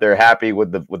being out there happy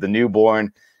with the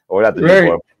newborn, or not the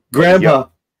newborn, grandpa.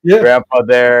 Grandpa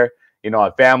there.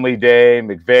 On Family Day,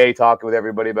 McVay talking with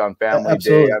everybody about Family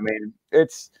Day. I mean,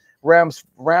 it's Rams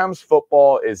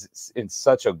football is in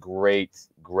such a great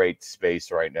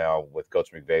space right now with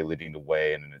Coach McVay leading the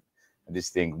way. And I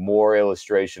just think more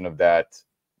illustration of that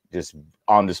just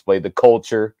on display. The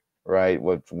culture, right?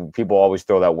 What people always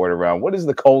throw that word around. What is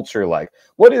the culture like?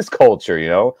 What is culture?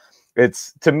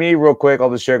 It's, to me, real quick, I'll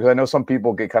just share, because I know some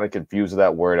people get kind of confused with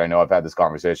that word. I know I've had this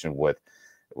conversation with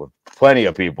plenty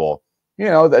of people.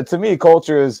 That to me,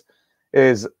 culture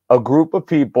is a group of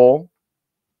people,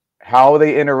 how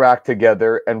they interact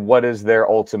together, and what is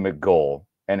their ultimate goal,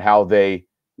 and how they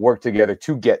work together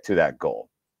to get to that goal.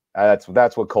 That's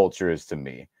what culture is to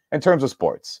me in terms of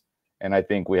sports. And I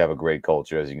think we have a great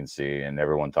culture, as you can see, and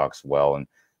everyone talks well. And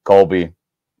Colby,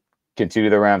 continue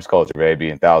the Rams culture, baby,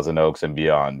 in Thousand Oaks and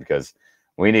beyond, because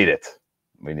we need it.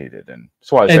 We need it. And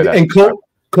that's why I say that. And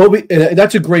Colby, and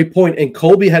that's a great point. And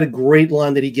Colby had a great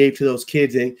line that he gave to those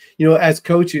kids. And, you know, as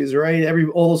coaches, right,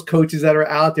 all those coaches that are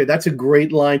out there, that's a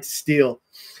great line to steal.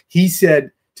 He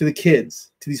said to the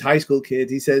kids, to these high school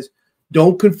kids, he says,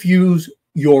 don't confuse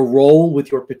your role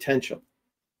with your potential,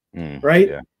 right?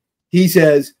 Yeah. He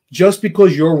says, just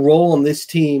because your role on this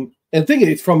team, and thinking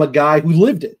it's from a guy who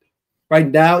lived it. Right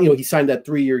now, you know, he signed that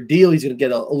 3-year deal. He's going to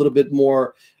get a little bit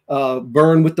more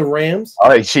burn with the Rams.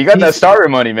 Oh, she got that starter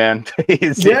money, man.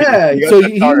 So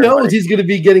he knows he's going to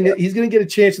be he's going to get a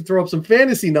chance to throw up some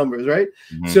fantasy numbers, right?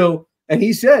 So, and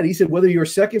he said, whether you're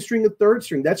second string or third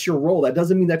string, that's your role. That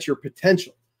doesn't mean that's your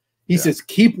potential. He says,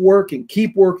 keep working,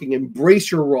 embrace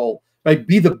your role, right?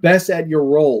 Be the best at your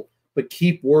role, but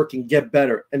keep working, get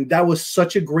better. And that was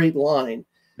such a great line,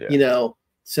 you know.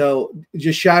 So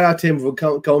just shout out to him for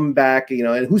coming back, you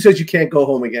know. And who says you can't go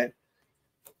home again?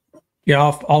 Yeah,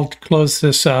 I'll close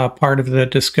this part of the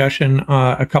discussion.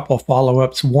 A couple of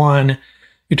follow-ups. One,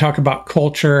 you talk about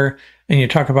culture and you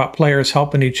talk about players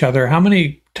helping each other. How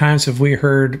many times have we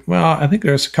heard, well, I think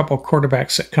there's a couple of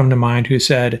quarterbacks that come to mind who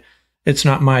said, it's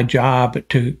not my job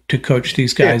to coach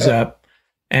these guys up.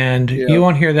 And you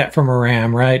won't hear that from a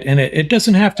Ram, right? And it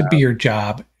doesn't have to be your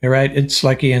job, right? It's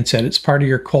like Ian said, it's part of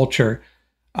your culture.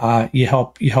 You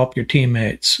help your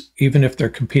teammates, even if they're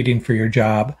competing for your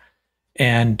job.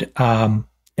 And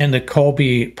the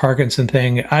Colby Parkinson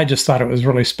thing, I just thought it was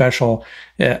really special.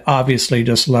 Obviously,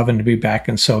 just loving to be back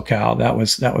in SoCal. That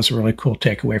was a really cool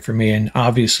takeaway for me. And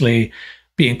obviously,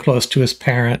 being close to his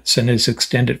parents and his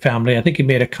extended family. I think he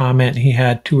made a comment. He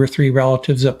had 2 or 3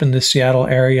 relatives up in the Seattle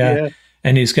area,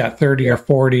 and he's got 30 or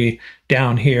 40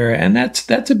 down here. And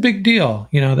that's a big deal.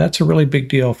 You know, that's a really big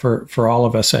deal for all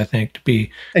of us, I think, to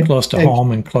be close to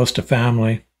home and close to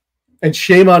family. And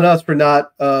shame on us for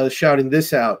not shouting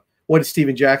this out. What did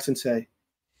Steven Jackson say?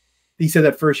 He said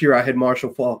that first year I had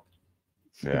Marshall Faulk.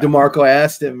 DeMarco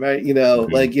asked him, right? You know,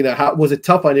 like, you know, how was it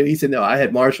tough on him? He said, no, I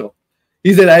had Marshall.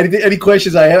 He said, any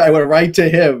questions I had, I went right to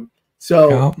him.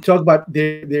 So talk about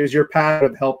there's your path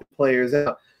of helping players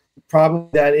out. Probably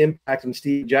that impact on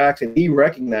Steve Jackson. He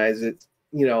recognized it,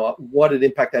 you know, what an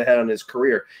impact that had on his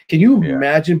career. Can you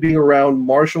imagine being around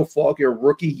Marshall Faulk your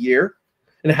rookie year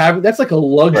and having that's like a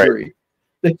luxury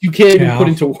that you can't even put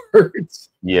into words.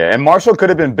 Yeah, and Marshall could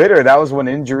have been bitter. That was when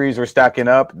injuries were stacking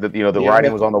up. The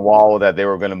writing was on the wall that they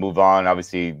were going to move on.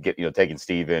 Obviously, taking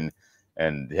Steven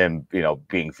and him,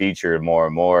 being featured more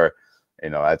and more.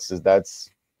 That's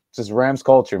just Rams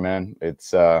culture, man.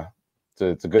 It's a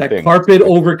good thing. That carpet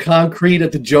over concrete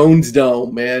at the Jones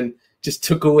Dome, man, just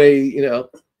took away.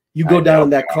 You go down on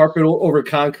that carpet over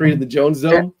concrete at the Jones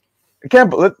Dome.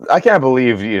 I can't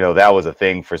believe that was a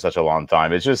thing for such a long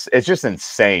time. It's just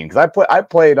insane because I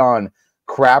played on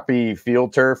crappy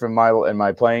field turf in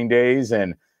my playing days,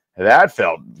 and that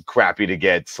felt crappy to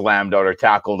get slammed out or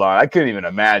tackled on. I couldn't even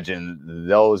imagine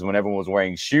those when everyone was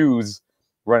wearing shoes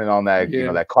running on that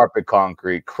that carpet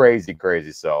concrete. Crazy.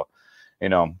 So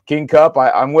King Kupp,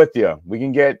 I'm with you. We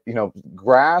can get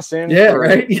grass in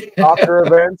for soccer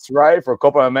events, right, for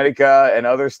Copa America and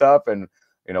other stuff, and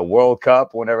World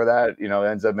Cup, whenever that,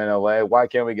 ends up in LA. Why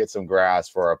can't we get some grass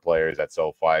for our players at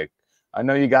SoFi? I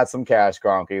know you got some cash,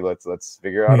 Gronky. Let's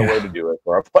figure out a way to do it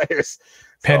for our players.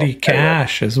 Petty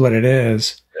cash is what it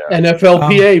is. Yeah.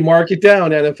 NFLPA, mark it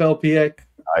down, NFLPA.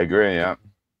 I agree, yeah.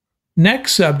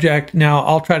 Next subject. Now,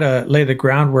 I'll try to lay the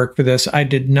groundwork for this. I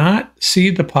did not see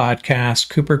the podcast,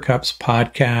 Cooper Kupp's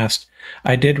podcast.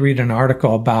 I did read an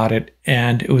article about it,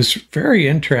 and it was very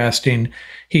interesting.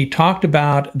 He talked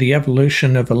about the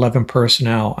evolution of 11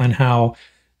 personnel and how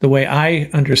the way I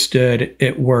understood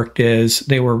it worked is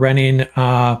they were running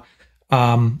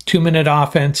 2-minute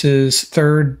offenses,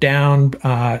 third down,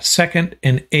 second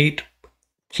and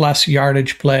 8+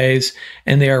 yardage plays,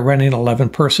 and they are running 11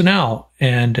 personnel.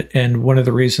 And one of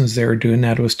the reasons they were doing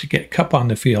that was to get Kupp on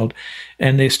the field.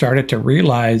 And they started to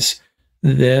realize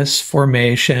this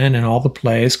formation and all the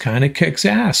plays kind of kicks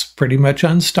ass, pretty much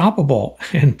unstoppable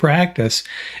in practice.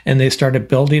 And they started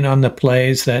building on the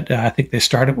plays that I think they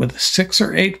started with 6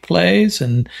 or 8 plays.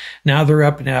 And now they're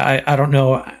up. Now, I don't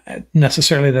know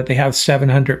necessarily that they have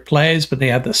 700 plays, but they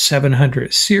have the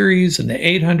 700 series and the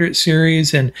 800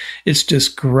 series. And it's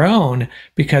just grown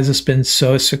because it's been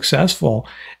so successful.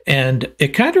 And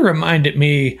it kind of reminded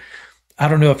me I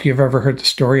don't know if you've ever heard the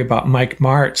story about Mike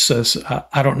Martz. Says,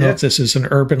 I don't know if this is an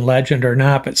urban legend or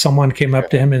not, but someone came up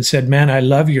to him and said, "Man, I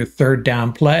love your third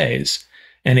down plays."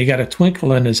 And he got a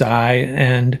twinkle in his eye,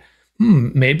 and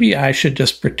maybe I should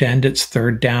just pretend it's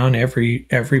third down every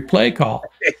play call.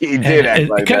 He did act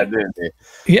like that, didn't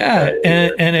he? Yeah,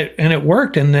 and it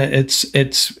worked, and it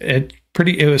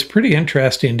was pretty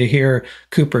interesting to hear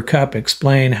Cooper Kupp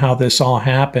explain how this all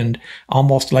happened.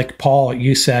 Almost like Paul,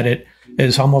 you said it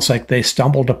is almost like they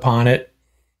stumbled upon it,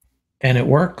 and it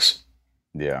works.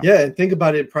 Yeah. And think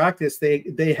about it in practice.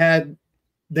 They had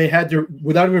their,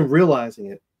 without even realizing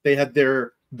it, they had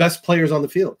their best players on the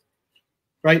field,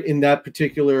 right, in that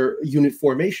particular unit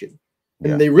formation,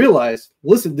 and they realized,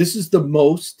 listen, this is the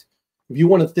most. If you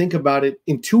want to think about it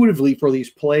intuitively for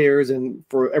these players and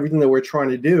for everything that we're trying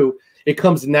to do, it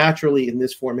comes naturally in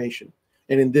this formation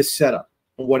and in this setup,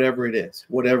 whatever it is,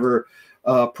 whatever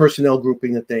personnel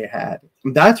grouping that they had.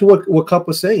 And that's what Kupp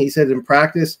was saying. He said in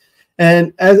practice,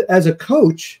 and as a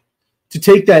coach, to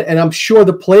take that, and I'm sure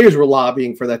the players were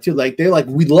lobbying for that too. Like, they're like,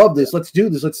 we love this. Let's do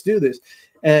this. Let's do this.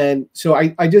 And so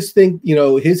I just think,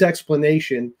 his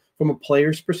explanation from a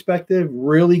player's perspective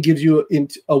really gives you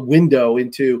a window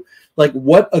into like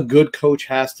what a good coach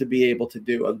has to be able to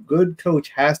do. A good coach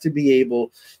has to be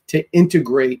able to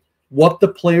integrate what the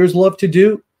players love to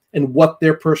do and what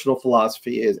their personal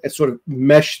philosophy is, and sort of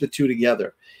mesh the two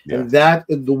together. Yeah. And that,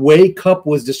 the way Kupp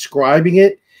was describing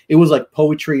it, it was like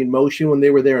poetry in motion when they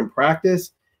were there in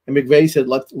practice. And McVay said,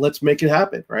 let's make it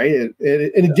happen, right? And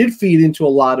it did feed into a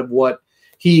lot of what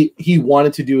he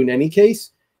wanted to do in any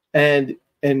case. And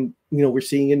we're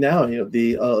seeing it now.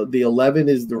 The 11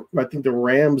 is I think the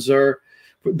Rams are.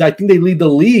 I think they lead the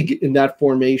league in that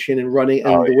formation and running.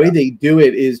 And the way they do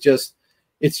it is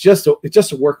it's just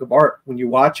a work of art when you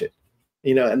watch it.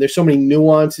 And there's so many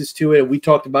nuances to it. We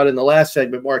talked about it in the last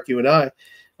segment, Mark, you and I,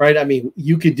 right? I mean,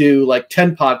 you could do like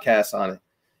 10 podcasts on it.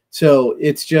 So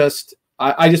it's just,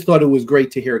 I just thought it was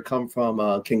great to hear it come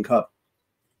from King Kupp.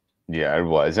 Yeah, it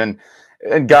was. And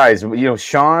guys,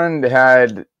 Sean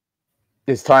had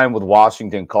his time with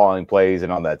Washington calling plays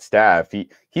and on that staff.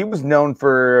 He was known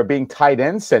for being tight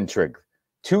end centric,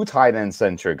 too tight end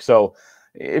centric. So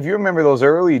if you remember those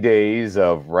early days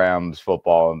of Rams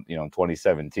football, in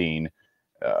 2017,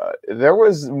 there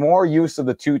was more use of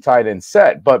the two tight end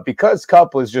set. But because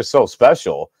Kupp was just so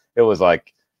special, it was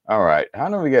like, all right, how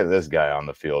do we get this guy on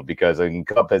the field? Because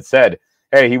Kupp had said,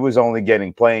 hey, he was only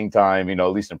getting playing time, at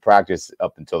least in practice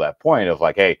up until that point of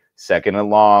like, hey, second and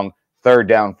long, third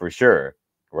down for sure,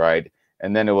 right?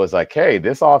 And then it was like, hey,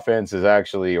 this offense is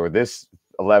actually, or this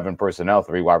 11 personnel,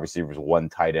 3 wide receivers, 1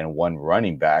 tight end, 1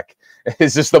 running back,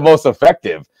 is just the most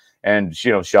effective. And,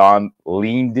 Sean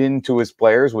leaned into his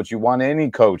players, which you want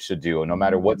any coach to do, no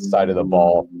matter what side of the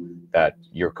ball that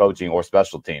you're coaching or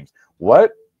special teams.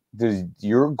 What does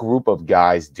your group of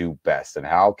guys do best, and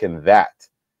how can that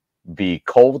be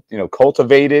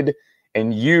cultivated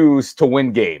and used to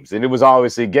win games? And it was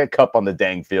obviously get Kupp on the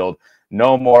dang field.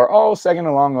 No more, second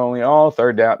and long only,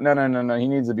 third down. No. He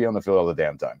needs to be on the field all the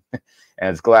damn time. And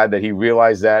it's glad that he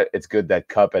realized that. It's good that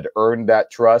Kupp had earned that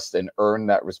trust and earned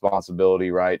that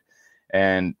responsibility, right?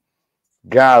 And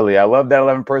golly, I love that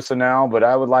 11 personnel, but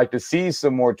I would like to see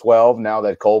some more 12 now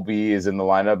that Colby is in the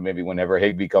lineup, maybe whenever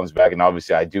Higbee comes back. And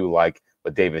obviously I do like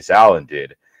what Davis Allen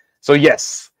did. So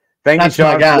yes, thank you,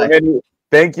 Sean.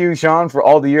 Thank you, Sean, for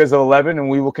all the years of 11, and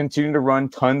we will continue to run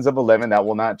tons of 11. That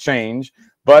will not change.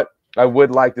 But I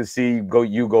would like to see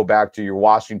you go back to your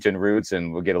Washington roots,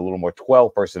 and we'll get a little more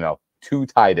 12 personnel, 2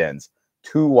 tight ends,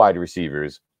 2 wide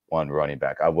receivers, 1 running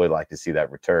back. I would like to see that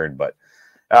return. But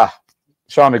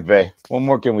Sean McVay, what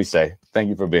more can we say? Thank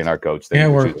you for being our coach.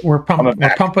 We're pumping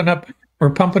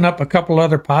up a couple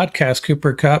other podcasts,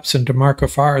 Cooper Kupp's and DeMarco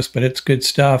Farr's, but it's good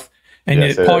stuff.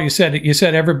 And Paul, you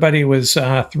said everybody was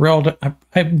thrilled.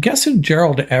 I'm guessing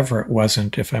Gerald Everett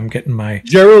wasn't. If I'm getting my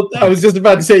Gerald, I was just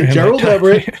about to say Gerald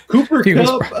Everett, Cooper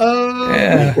Kupp.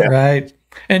 Right.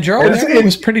 And Gerald Everett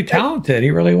was pretty talented. He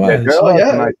really was.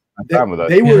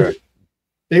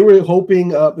 They were hoping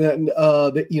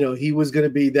that he was going to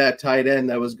be that tight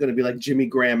end that was going to be like Jimmy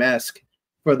Graham-esque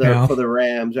for the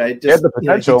Rams. Right? Just, the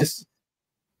potential.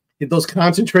 Those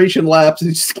concentration laps,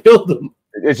 it just killed them.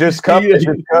 It's just Kupp.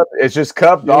 It's just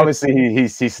Kupp. Obviously, he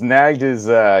snagged his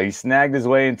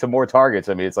way into more targets.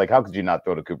 I mean, it's like, how could you not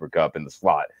throw to Cooper Kupp in the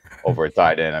slot over a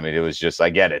tight end? I mean, it was just, I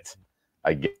get it.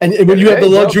 And when you have the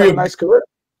luxury of nice career.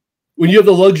 When you have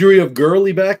the luxury of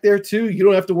Gurley back there too, you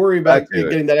don't have to worry about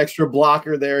getting that extra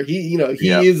blocker there. He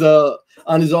is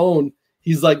on his own.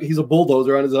 He's a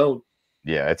bulldozer on his own.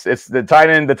 Yeah, it's the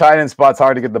tight end. The tight end spot's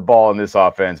hard to get the ball in this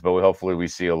offense, but hopefully we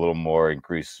see a little more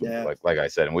increase. Yeah. Like I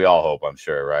said, and we all hope, I'm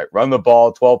sure, right? Run the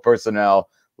ball, 12 personnel.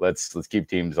 Let's keep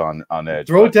teams on edge.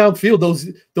 Throw it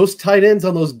downfield. Those tight ends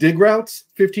on those dig routes,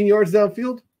 15 yards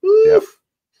downfield. Oof, yep.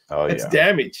 Oh, that's yeah.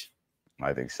 damage.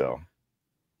 I think so.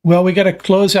 Well, we got to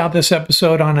close out this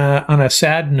episode on a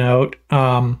sad note.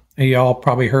 Y'all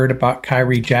probably heard about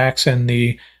Kyrie Jackson,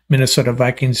 the Minnesota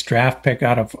Vikings draft pick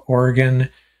out of Oregon.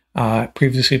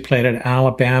 Previously played at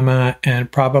Alabama,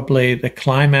 and probably the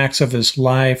climax of his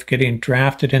life, getting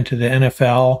drafted into the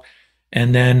NFL,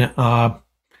 and then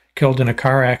killed in a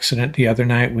car accident the other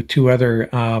night with two other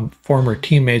former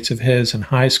teammates of his in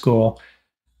high school.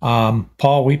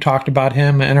 Paul, we talked about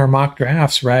him in our mock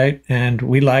drafts, right? And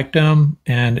we liked him,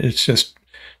 and it's just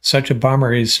such a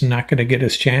bummer he's not going to get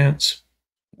his chance.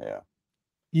 Yeah.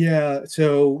 Yeah.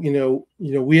 So,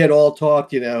 we had all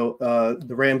talked, the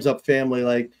Rams Up family,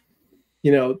 like,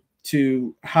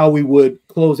 to how we would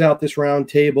close out this round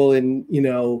table and,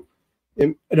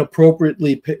 and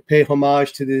appropriately pay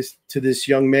homage to this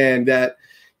young man that,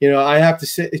 I have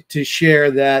to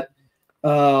share that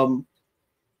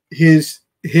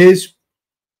his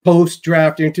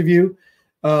post-draft interview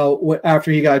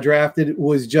after he got drafted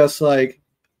was just like,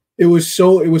 it was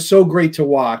so great to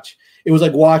watch. It was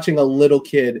like watching a little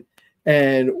kid.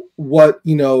 And what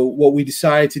we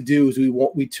decided to do is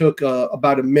we took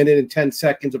about a minute and 10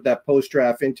 seconds of that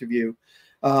post-draft interview.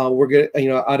 We're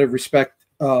gonna, out of respect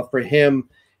for him,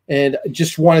 and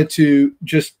just wanted to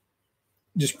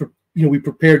we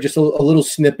prepared just a little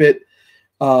snippet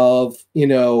of,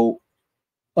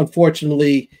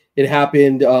 unfortunately it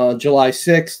happened July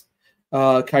 6th.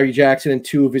 Kyrie Jackson and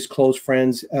two of his close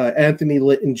friends, Anthony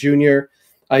Litton Jr.,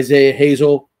 Isaiah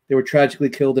Hazel, they were tragically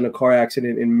killed in a car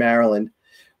accident in Maryland.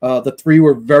 The three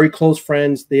were very close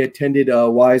friends. They attended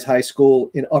Wise High School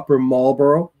in Upper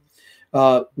Marlboro,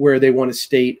 where they won a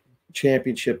state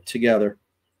championship together.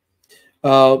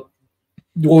 What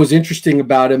was interesting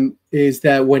about him is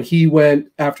that when he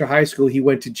went after high school, he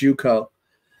went to JUCO,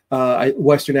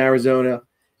 Western Arizona,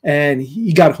 and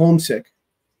he got homesick.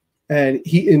 And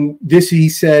he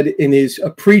said in his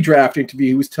pre-draft interview,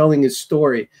 he was telling his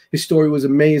story. His story was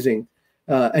amazing.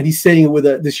 And he's saying it with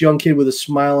this young kid with a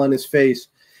smile on his face.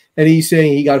 And he's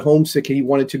saying he got homesick and he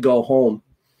wanted to go home.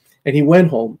 And he went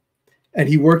home and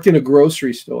he worked in a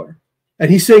grocery store. And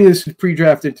he's saying this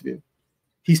pre-draft interview.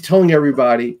 He's telling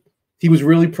everybody he was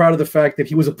really proud of the fact that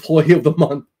he was Employee of the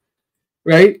Month,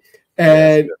 right?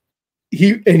 And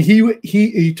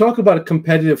he talked about a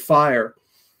competitive fire.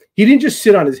 He didn't just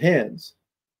sit on his hands.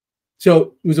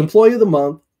 So he was Employee of the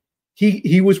Month.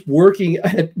 He was working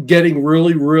at getting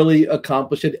really, really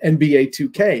accomplished at NBA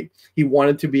 2K. He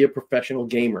wanted to be a professional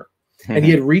gamer. And he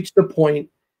had reached the point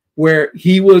where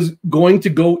he was going to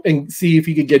go and see if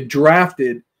he could get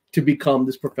drafted to become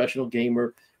this professional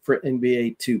gamer for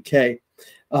NBA 2K.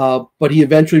 But he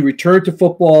eventually returned to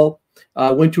football,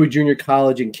 went to a junior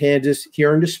college in Kansas. He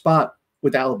earned a spot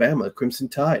with Alabama, Crimson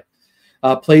Tide.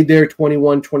 Played there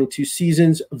 21-22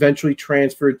 seasons, eventually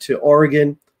transferred to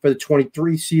Oregon for the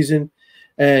 23 season,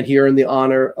 and he earned the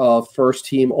honor of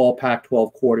first-team All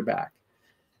Pac-12 quarterback.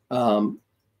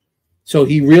 So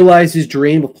he realized his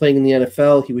dream of playing in the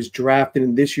NFL. He was drafted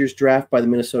in this year's draft by the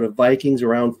Minnesota Vikings,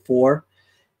 round 4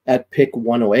 at pick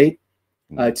 108.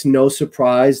 It's no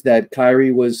surprise that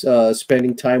Kyrie was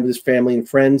spending time with his family and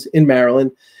friends in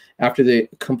Maryland after the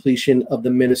completion of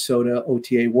the Minnesota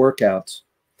OTA workouts.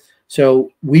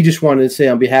 So we just wanted to say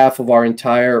on behalf of our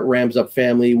entire Rams Up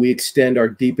family, we extend our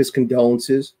deepest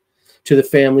condolences to the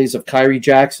families of Kyrie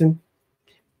Jackson,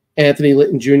 Anthony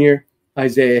Litton Jr.,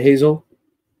 Isaiah Hazel.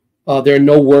 There are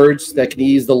no words that can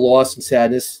ease the loss and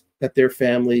sadness that their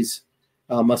families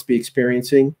must be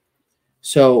experiencing.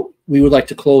 So we would like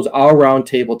to close our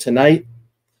roundtable tonight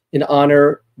in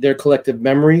honor their collective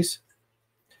memories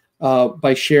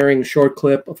by sharing a short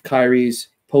clip of Kyrie's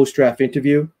post-draft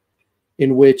interview,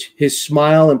 in which his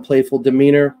smile and playful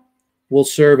demeanor will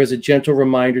serve as a gentle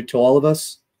reminder to all of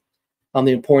us on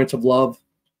the importance of love,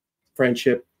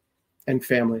 friendship, and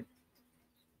family.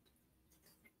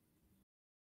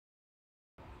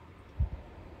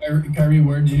 Kyrie,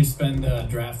 where did you spend the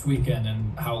draft weekend,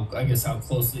 and how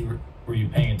closely were you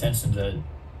paying attention to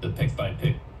the pick by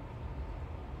pick?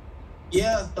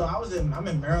 Yeah, so I'm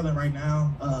in Maryland right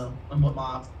now. I'm with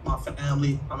my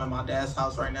family. I'm at my dad's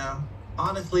house right now.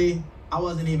 Honestly, I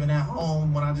wasn't even at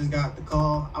home when I just got the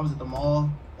call. I was at the mall.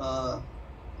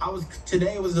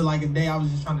 Today was like a day I was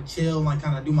just trying to chill and like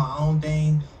kind of do my own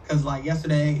thing. Cause like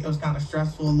yesterday it was kind of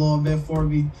stressful a little bit for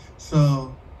me.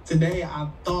 So today I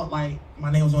thought like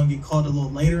my name was going to get called a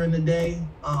little later in the day.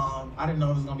 I didn't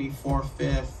know it was going to be 4th,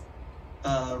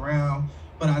 5th round,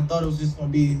 but I thought it was just going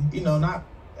to be, you know, not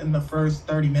in the first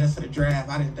 30 minutes of the draft.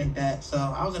 I didn't think that. So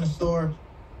I was in the store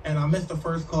and I missed the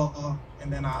first call,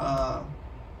 and then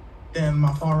then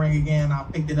my phone rang again. I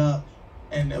picked it up,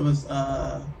 and it was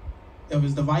the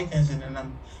Vikings, and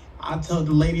then I told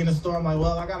the lady in the store, I'm like,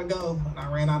 well, I gotta go, and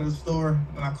I ran out of the store,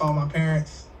 and I called my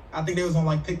parents. I think they was on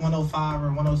like pick 105 or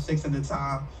 106 at the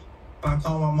time. And I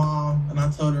called my mom, and I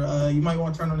told her, you might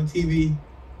want to turn on the TV.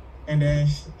 And then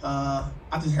I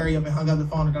just hurry up and hung up the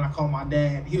phone, and then I called my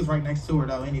dad. He was right next to her,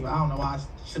 though, anyway. I don't know why I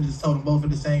should have just told them both at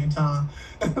the same time.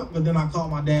 But then I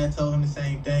called my dad, told him the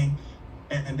same thing.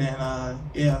 And then,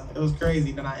 yeah, it was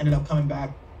crazy. Then I ended up coming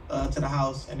back to the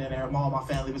house, and then all my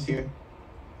family was here.